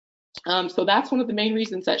wheelchair. So that's one of the main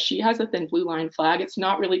reasons that she has a thin blue line flag. It's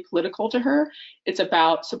not really political to her. It's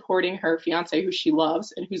about supporting her fiance, who she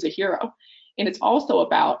loves and who's a hero. And it's also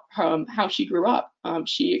about how she grew up.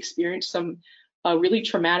 She experienced some really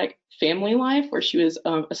traumatic family life where she was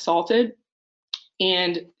assaulted,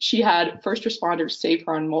 and she had first responders save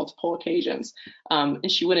her on multiple occasions.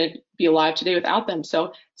 And she wouldn't be alive today without them.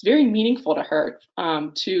 So it's very meaningful to her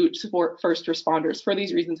to support first responders for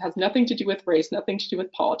these reasons. It has nothing to do with race, nothing to do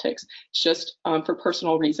with politics. It's just for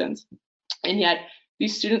personal reasons. And yet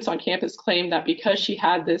these students on campus claim that because she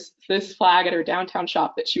had this flag at her downtown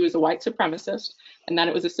shop, that she was a white supremacist and that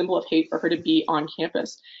it was a symbol of hate for her to be on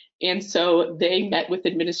campus. And so they met with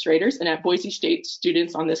administrators, and at Boise State,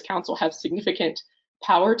 students on this council have significant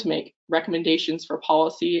power to make recommendations for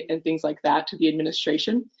policy and things like that to the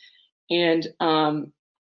administration. And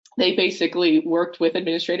they basically worked with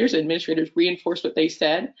administrators. Administrators reinforced what they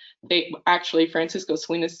said. Francisco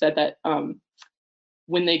Salinas said that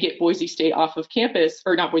when they get Boise State off of campus,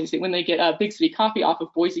 or not Boise State, when they get Big City Coffee off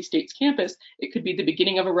of Boise State's campus, it could be the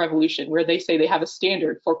beginning of a revolution, where they say they have a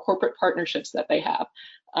standard for corporate partnerships that they have,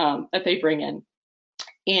 that they bring in.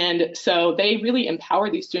 And so they really empower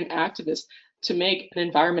these student activists to make an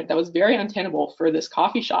environment that was very untenable for this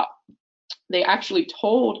coffee shop. They actually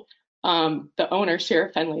told the owner,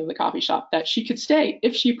 Sarah Fenley of the coffee shop, that she could stay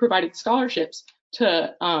if she provided scholarships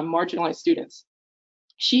to marginalized students.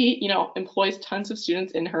 She, employs tons of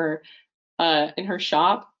students in her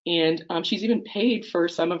shop, and she's even paid for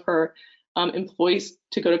some of her employees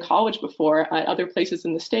to go to college before at other places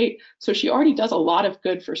in the state. So she already does a lot of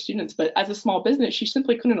good for students, but as a small business, she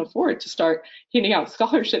simply couldn't afford to start handing out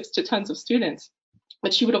scholarships to tons of students.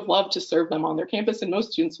 But she would have loved to serve them on their campus, and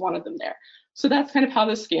most students wanted them there. So that's kind of how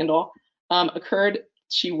this scandal occurred.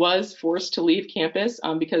 She was forced to leave campus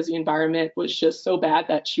because the environment was just so bad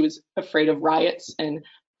that she was afraid of riots and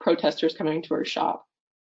protesters coming to her shop.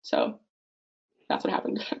 So that's what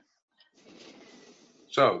happened.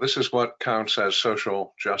 So this is what counts as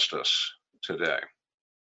social justice today.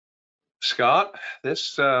 Scott,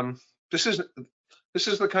 this is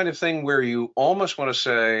the kind of thing where you almost want to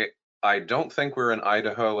say, I don't think we're in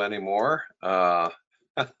Idaho anymore. Tell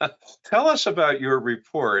us about your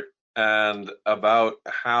report and about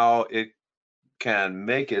how it can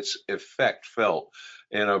make its effect felt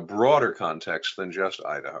in a broader context than just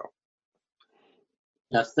Idaho.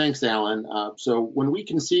 Yes, thanks, Alan. So when we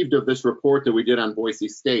conceived of this report that we did on Boise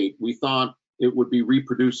State, we thought it would be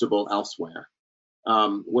reproducible elsewhere.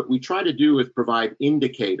 What we try to do is provide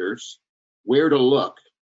indicators where to look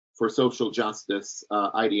for social justice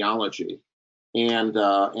ideology, and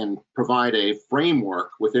provide a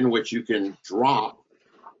framework within which you can drop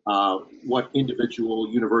what individual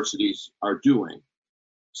universities are doing.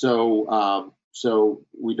 So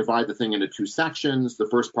we divide the thing into 2 sections. The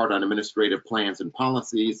first part on administrative plans and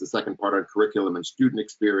policies, the second part on curriculum and student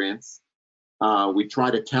experience. We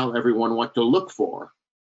try to tell everyone what to look for.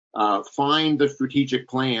 Find the strategic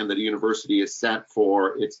plan that a university has set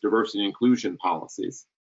for its diversity and inclusion policies,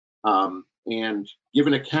 and give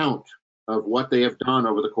an account of what they have done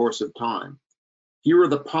over the course of time. Here are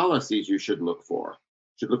the policies you should look for.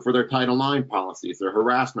 You should look for their Title IX policies, their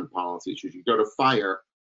harassment policies. You should go to FIRE,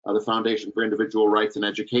 the Foundation for Individual Rights and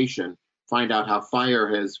Education, find out how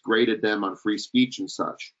FIRE has graded them on free speech and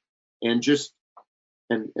such. And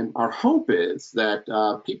our hope is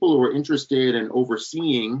that people who are interested in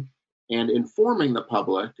overseeing and informing the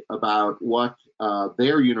public about what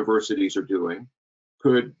their universities are doing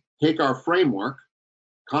could take our framework,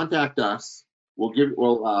 contact us.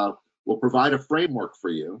 We'll provide a framework for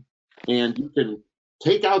you, and you can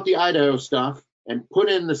take out the Idaho stuff and put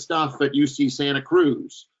in the stuff at UC Santa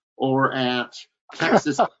Cruz or at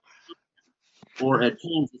Texas or at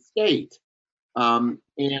Kansas State. And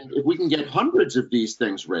if we can get hundreds of these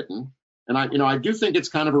things written, and I do think it's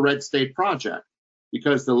kind of a red state project,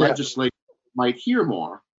 because the legislature might hear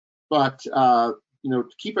more, but to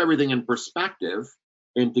keep everything in perspective,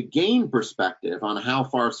 and to gain perspective on how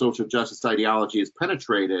far social justice ideology has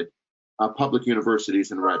penetrated public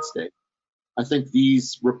universities in red state. I think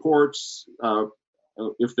these reports,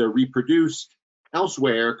 if they're reproduced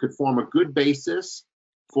elsewhere, could form a good basis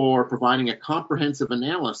for providing a comprehensive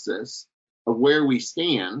analysis of where we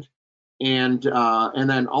stand. And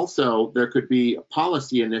then also there could be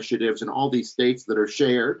policy initiatives in all these states that are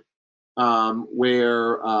shared,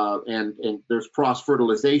 where and there's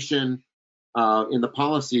cross-fertilization in the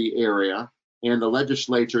policy area, and the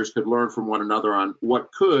legislatures could learn from one another on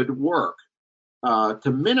what could work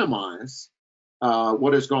to minimize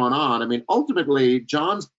what has gone on. I mean, ultimately,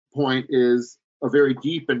 John's point is a very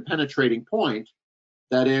deep and penetrating point.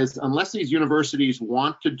 That is, unless these universities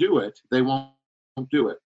want to do it, they won't do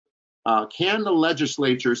it. Can the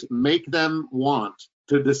legislatures make them want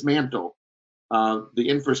to dismantle the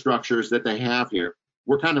infrastructures that they have here?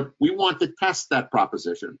 We want to test that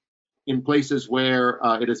proposition in places where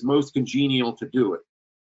it is most congenial to do it.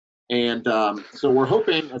 And so we're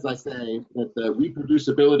hoping, as I say, that the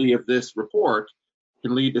reproducibility of this report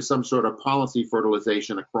can lead to some sort of policy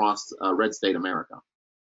fertilization across red state America.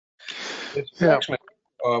 It strikes me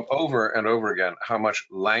over and over again how much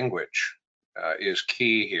language is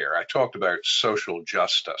key here. I talked about social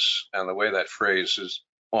justice, and the way that phrase is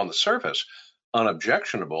on the surface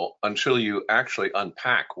unobjectionable until you actually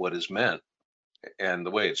unpack what is meant and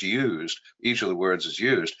the way it's used. Each of the words is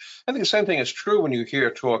used. I think the same thing is true when you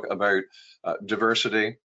hear talk about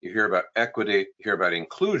diversity, you hear about equity, you hear about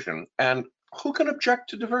inclusion, and who can object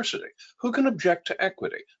to diversity? Who can object to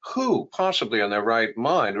equity? Who, possibly in their right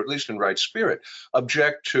mind, or at least in right spirit,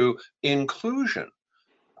 object to inclusion?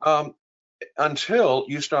 Until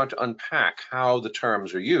you start to unpack how the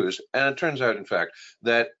terms are used. And it turns out, in fact,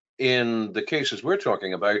 that in the cases we're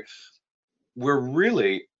talking about, we're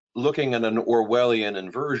really looking at an Orwellian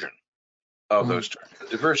inversion of those terms.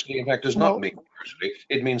 Diversity, in fact, does not mean diversity.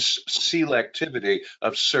 It means selectivity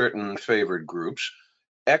of certain favored groups.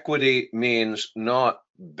 Equity means not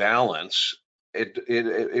balance.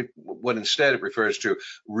 What instead it refers to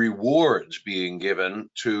rewards being given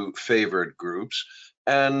to favored groups.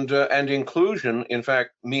 And inclusion, in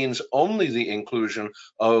fact, means only the inclusion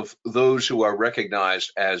of those who are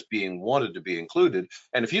recognized as being wanted to be included.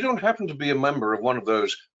 And if you don't happen to be a member of one of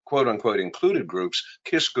those quote unquote included groups,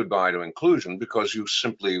 kiss goodbye to inclusion, because you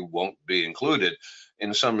simply won't be included.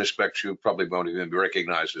 In some respects, you probably won't even be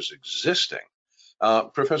recognized as existing.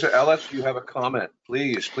 Professor Ellis, you have a comment,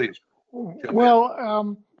 please.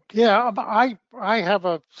 Well, yeah, I have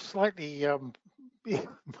a slightly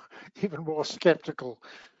even more skeptical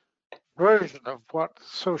version of what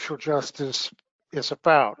social justice is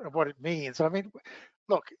about and what it means. I mean,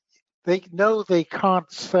 look, they know they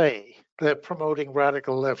can't say they're promoting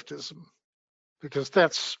radical leftism because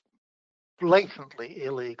that's blatantly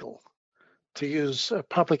illegal, to use a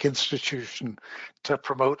public institution to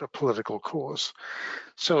promote a political cause.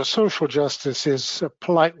 So social justice is a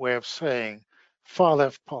polite way of saying far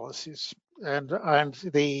left policies. And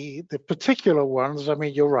the particular ones, I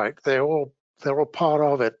mean, you're right, they're all part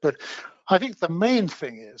of it. But I think the main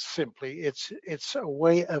thing is simply it's a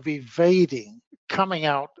way of evading coming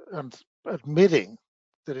out and admitting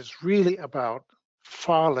that it's really about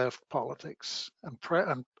far left politics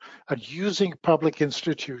and using public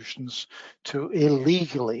institutions to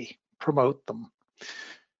illegally promote them.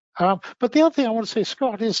 But the other thing I want to say,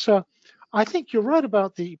 Scott, is I think you're right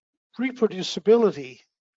about the reproducibility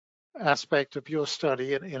aspect of your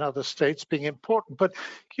study in other states being important. But,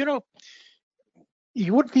 you know,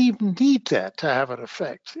 you wouldn't even need that to have an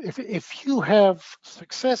effect. If you have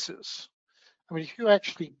successes, I mean, if you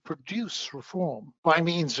actually produce reform by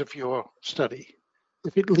means of your study,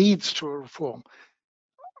 if it leads to a reform,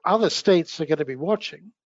 other states are going to be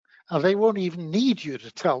watching, and they won't even need you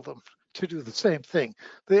to tell them to do the same thing.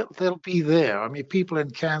 They'll be there. I mean, people in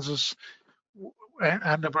Kansas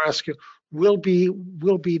and Nebraska will be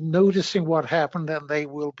noticing what happened, and they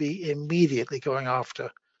will be immediately going after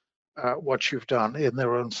what you've done in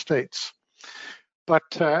their own states.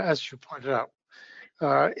 But as you pointed out,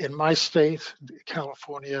 in my state,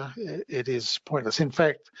 California, it is pointless. In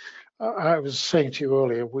fact, I was saying to you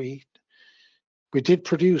earlier, we did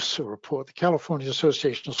produce a report. The California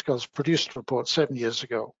Association of Scholars produced a report 7 years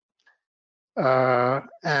ago.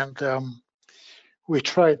 And we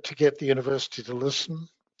tried to get the university to listen.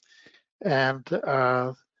 And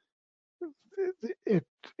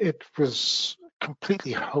it was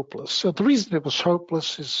completely hopeless. So the reason it was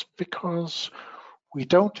hopeless is because we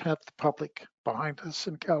don't have the public behind us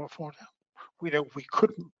in California. We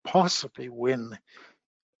couldn't possibly win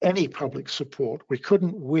any public support. We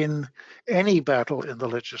couldn't win any battle in the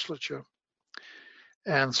legislature.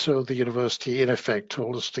 And so the university, in effect,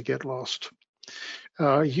 told us to get lost.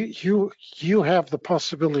 You have the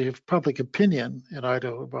possibility of public opinion in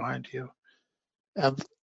Idaho behind you. And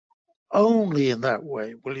only in that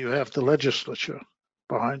way will you have the legislature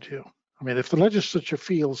behind you. I mean, if the legislature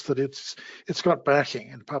feels that it's got backing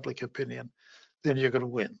in public opinion, then you're going to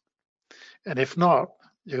win. And if not,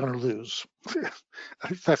 you're going to lose.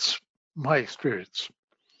 That's my experience.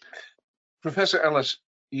 Professor Ellis,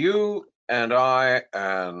 you and I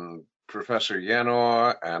and Professor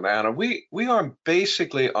Yenor and Anna, we are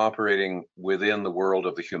basically operating within the world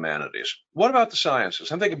of the humanities. What about the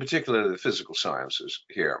sciences? I'm thinking particularly the physical sciences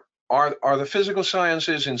here. Are the physical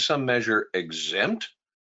sciences in some measure exempt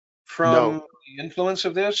from the influence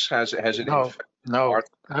of this? Has it? No,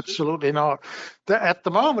 absolutely not. At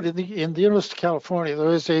the moment in the University of California, there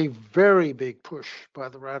is a very big push by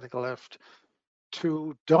the radical left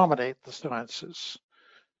to dominate the sciences.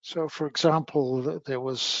 So, for example, there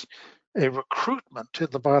was a recruitment in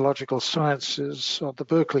the biological sciences on the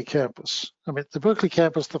Berkeley campus. I mean, the Berkeley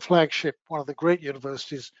campus, the flagship, one of the great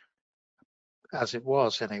universities, as it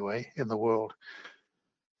was anyway, in the world.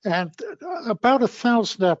 And about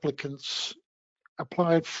 1,000 applicants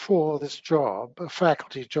applied for this job, a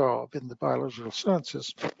faculty job in the biological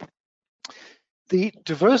sciences. The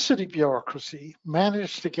diversity bureaucracy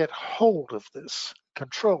managed to get hold of this,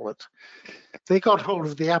 control it. They got hold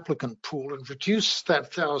of the applicant pool and reduced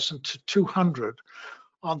that 1,000 to 200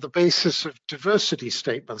 on the basis of diversity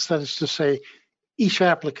statements. That is to say, each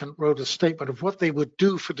applicant wrote a statement of what they would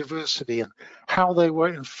do for diversity and how they were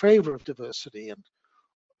in favor of diversity and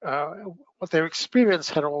what their experience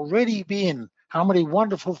had already been, how many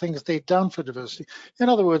wonderful things they'd done for diversity. In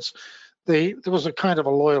other words, there was a kind of a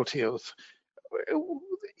loyalty oath.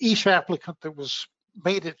 Each applicant that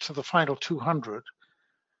made it to the final 200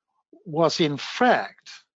 was in fact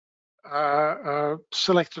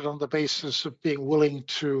selected on the basis of being willing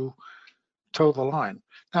to toe the line.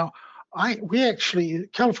 Now,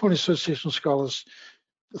 California Association of Scholars,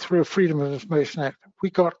 through a Freedom of Information Act, we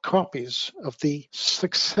got copies of the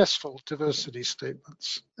successful diversity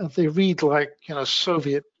statements. And they read like,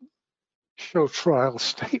 Soviet show trial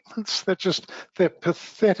statements. They're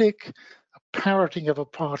pathetic, a parroting of a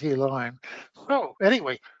party line. So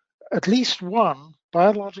anyway, at least one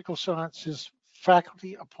biological sciences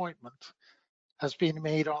faculty appointment has been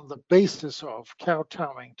made on the basis of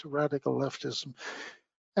kowtowing to radical leftism.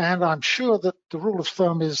 And I'm sure that the rule of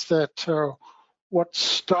thumb is that what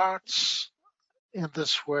starts in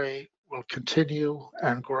this way will continue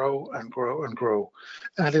and grow and grow and grow.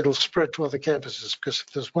 And it'll spread to other campuses, because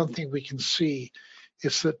if there's one thing we can see,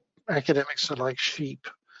 it's that academics are like sheep.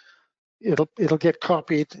 It'll get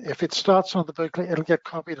copied. If it starts on the Berkeley, it'll get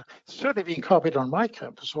copied. It's certainly being copied on my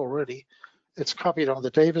campus already. It's copied on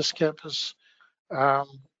the Davis campus.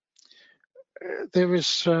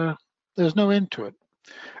 There's no end to it.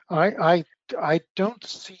 I don't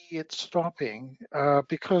see it stopping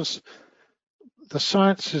because the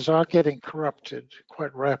sciences are getting corrupted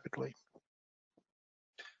quite rapidly.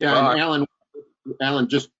 Yeah, and Alan,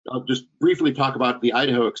 I'll just briefly talk about the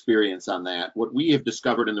Idaho experience on that. What we have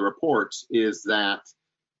discovered in the reports is that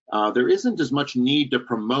there isn't as much need to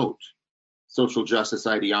promote social justice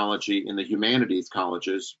ideology in the humanities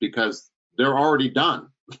colleges because they're already done.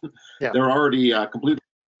 Yeah. They're already completely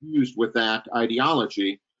fused with that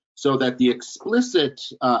ideology, so that the explicit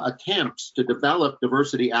attempts to develop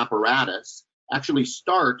diversity apparatus actually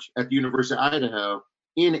start at the University of Idaho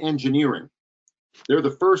in engineering. They're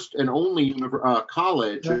the first and only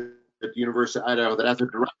college at the University of Idaho that has a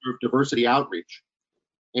director of diversity outreach.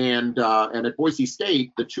 And at Boise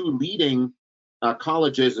State, the two leading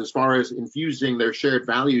colleges as far as infusing their shared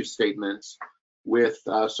values statements with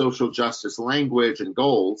social justice language and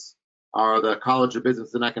goals are the College of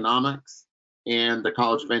Business and Economics and the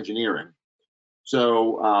College of Engineering.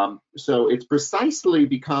 So it's precisely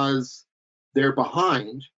because they're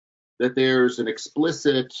behind that there's an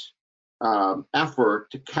explicit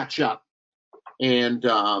effort to catch up. And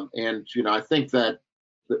I think that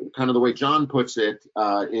kind of the way John puts it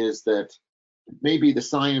is that maybe the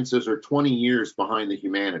sciences are 20 years behind the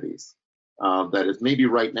humanities. That is maybe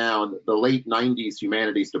right now, the late 90s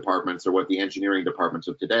humanities departments are what the engineering departments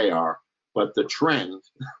of today are, but the trend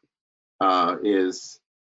is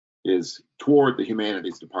toward the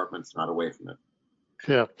humanities departments, not away from it.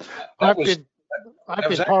 Yeah, I've been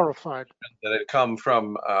horrified that it come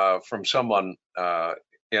from someone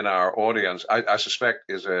in our audience. I suspect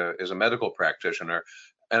is a medical practitioner,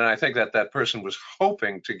 and I think that person was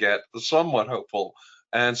hoping to get the somewhat hopeful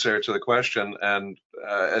answer to the question. And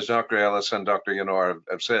as Dr. Ellis and Dr. Yenor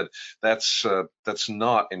have said, that's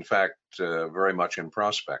not in fact very much in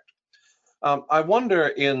prospect. I wonder,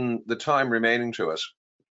 in the time remaining to us,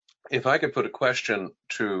 if I could put a question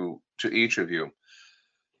to each of you.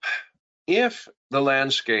 If the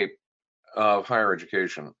landscape of higher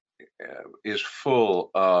education is full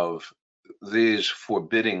of these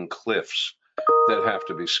forbidding cliffs that have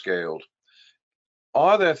to be scaled,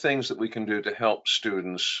 are there things that we can do to help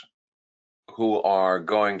students who are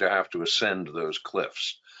going to have to ascend those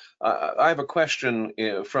cliffs? I have a question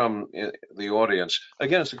from the audience.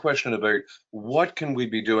 Again, it's a question about what can we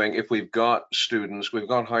be doing if we've got students, we've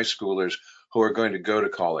got high schoolers who are going to go to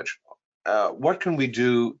college. What can we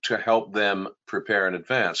do to help them prepare in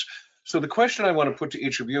advance? So the question I want to put to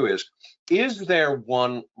each of you is there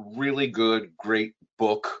one really good, great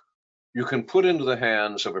book you can put into the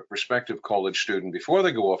hands of a prospective college student before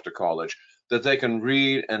they go off to college that they can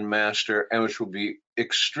read and master, and which will be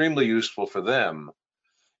extremely useful for them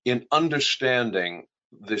in understanding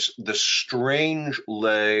the strange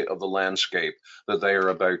lay of the landscape that they are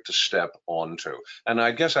about to step onto? And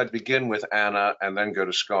I guess I'd begin with Anna and then go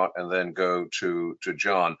to Scott and then go to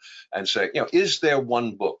John and say, is there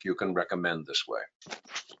one book you can recommend this way?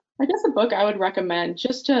 I guess a book I would recommend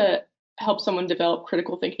just to help someone develop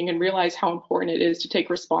critical thinking and realize how important it is to take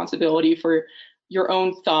responsibility for your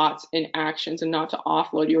own thoughts and actions and not to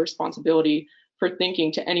offload your responsibility for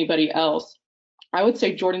thinking to anybody else. I would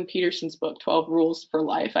say Jordan Peterson's book, 12 Rules for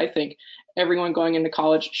Life. I think everyone going into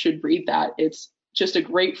college should read that. It's just a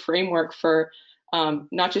great framework for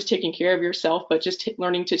not just taking care of yourself, but just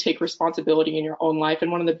learning to take responsibility in your own life.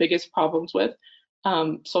 And one of the biggest problems with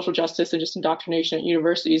social justice and just indoctrination at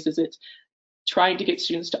universities is it's trying to get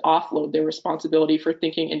students to offload their responsibility for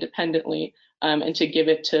thinking independently and to give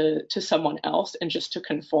it to someone else and just to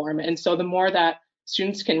conform. And so the more that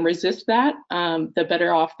students can resist that, the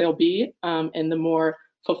better off they'll be, and the more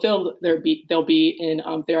fulfilled they'll be in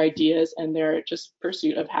their ideas and their just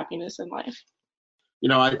pursuit of happiness in life.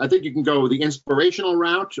 I think you can go the inspirational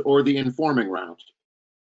route or the informing route.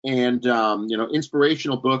 And,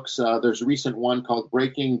 inspirational books, there's a recent one called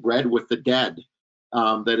Breaking Bread with the Dead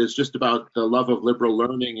that is just about the love of liberal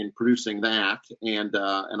learning and producing that. And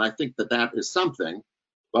I think that is something.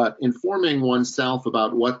 But informing oneself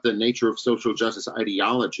about what the nature of social justice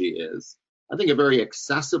ideology is, I think a very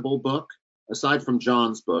accessible book, aside from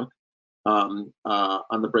John's book on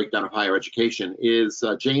the breakdown of higher education, is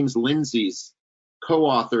James Lindsay's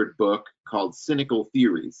co-authored book called Cynical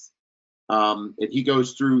Theories. He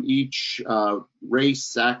goes through each race,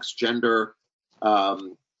 sex, gender,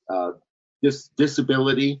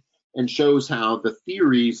 disability, and shows how the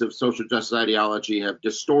theories of social justice ideology have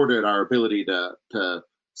distorted our ability to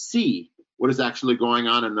see what is actually going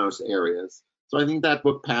on in those areas. So I think that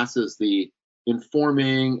book passes the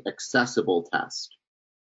informing, accessible test.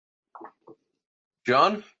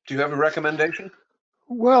 John, do you have a recommendation?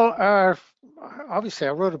 Well, obviously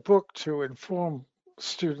I wrote a book to inform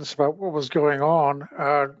students about what was going on,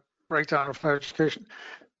 breakdown of higher education.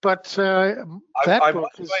 But I was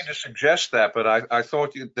going to suggest that, but I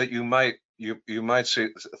thought that you might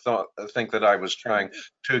think that I was trying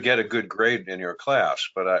to get a good grade in your class,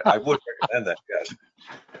 but I would recommend that, yes.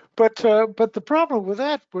 But the problem with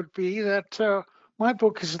that would be that my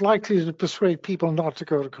book is likely to persuade people not to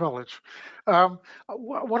go to college.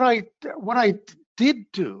 What I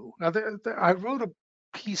did do, I wrote a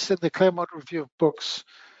piece in the Claremont Review of Books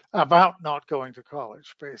about not going to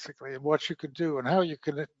college, basically, and what you could do and how you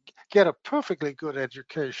can get a perfectly good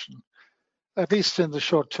education, at least in the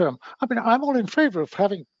short term. I mean, I'm all in favor of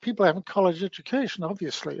having people having college education,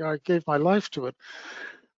 obviously. I gave my life to it.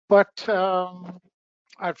 But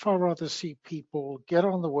I'd far rather see people get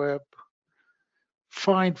on the web,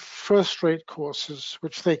 find first-rate courses,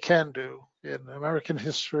 which they can do in American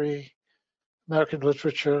history, American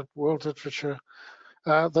literature, world literature.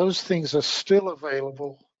 Those things are still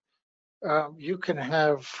available. You can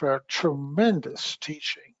have tremendous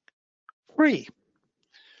teaching free,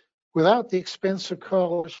 without the expense of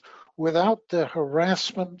college, without the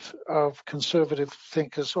harassment of conservative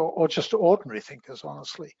thinkers or just ordinary thinkers,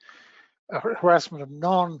 honestly, harassment of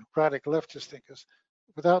non-radical leftist thinkers.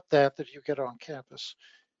 Without that you get on campus.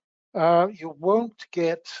 You won't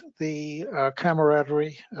get the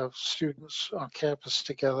camaraderie of students on campus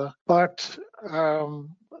together, but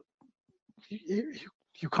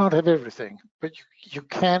you can't have everything, but you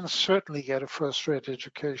can certainly get a first-rate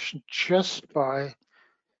education just by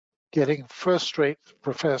getting first-rate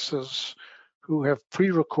professors who have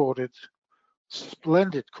pre-recorded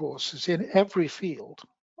splendid courses in every field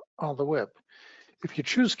on the web. If you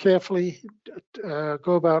choose carefully,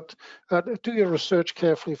 go about, do your research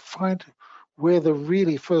carefully, find where the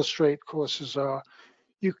really first-rate courses are.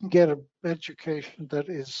 you can get an education that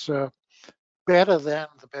is better than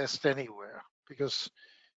the best anywhere, because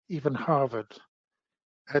even Harvard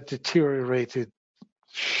had deteriorated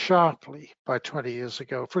sharply by 20 years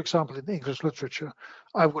ago. For example, in English literature,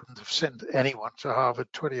 I wouldn't have sent anyone to Harvard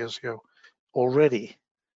 20 years ago already.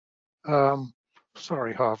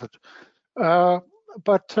 Sorry, Harvard.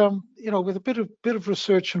 But you know, with a bit of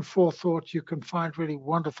research and forethought, you can find really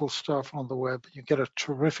wonderful stuff on the web. You get a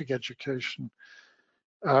terrific education.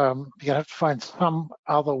 You have to find some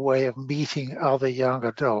other way of meeting other young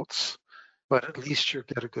adults, but at least you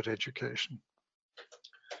get a good education.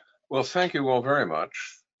 Well, thank you all very much.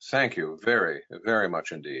 Thank you very, very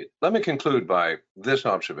much indeed. Let me conclude by this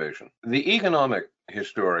observation. The economic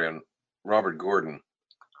historian, Robert Gordon,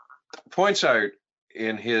 points out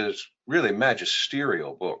in his really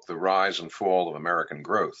magisterial book, The Rise and Fall of American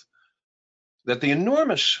Growth, that the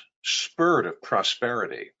enormous spurt of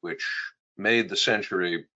prosperity, which made the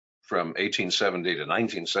century from 1870 to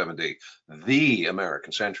 1970 the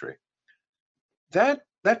American century, that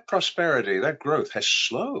prosperity, that growth has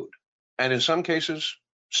slowed, and in some cases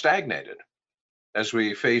stagnated, as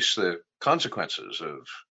we face the consequences of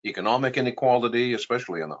economic inequality,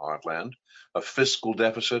 especially in the heartland, of fiscal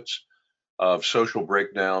deficits, of social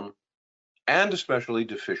breakdown, and especially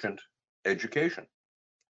deficient education.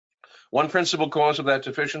 One principal cause of that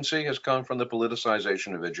deficiency has come from the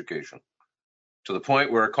politicization of education, to the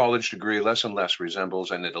point where a college degree less and less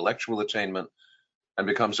resembles an intellectual attainment and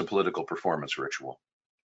becomes a political performance ritual.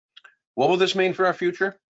 What will this mean for our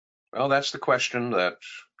future? Well, that's the question that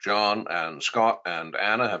John and Scott and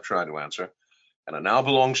Anna have tried to answer, and it now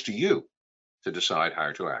belongs to you to decide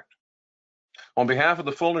how to act. On behalf of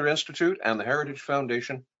the Fulner Institute and the Heritage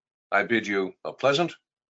Foundation, I bid you a pleasant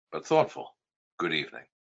but thoughtful good evening.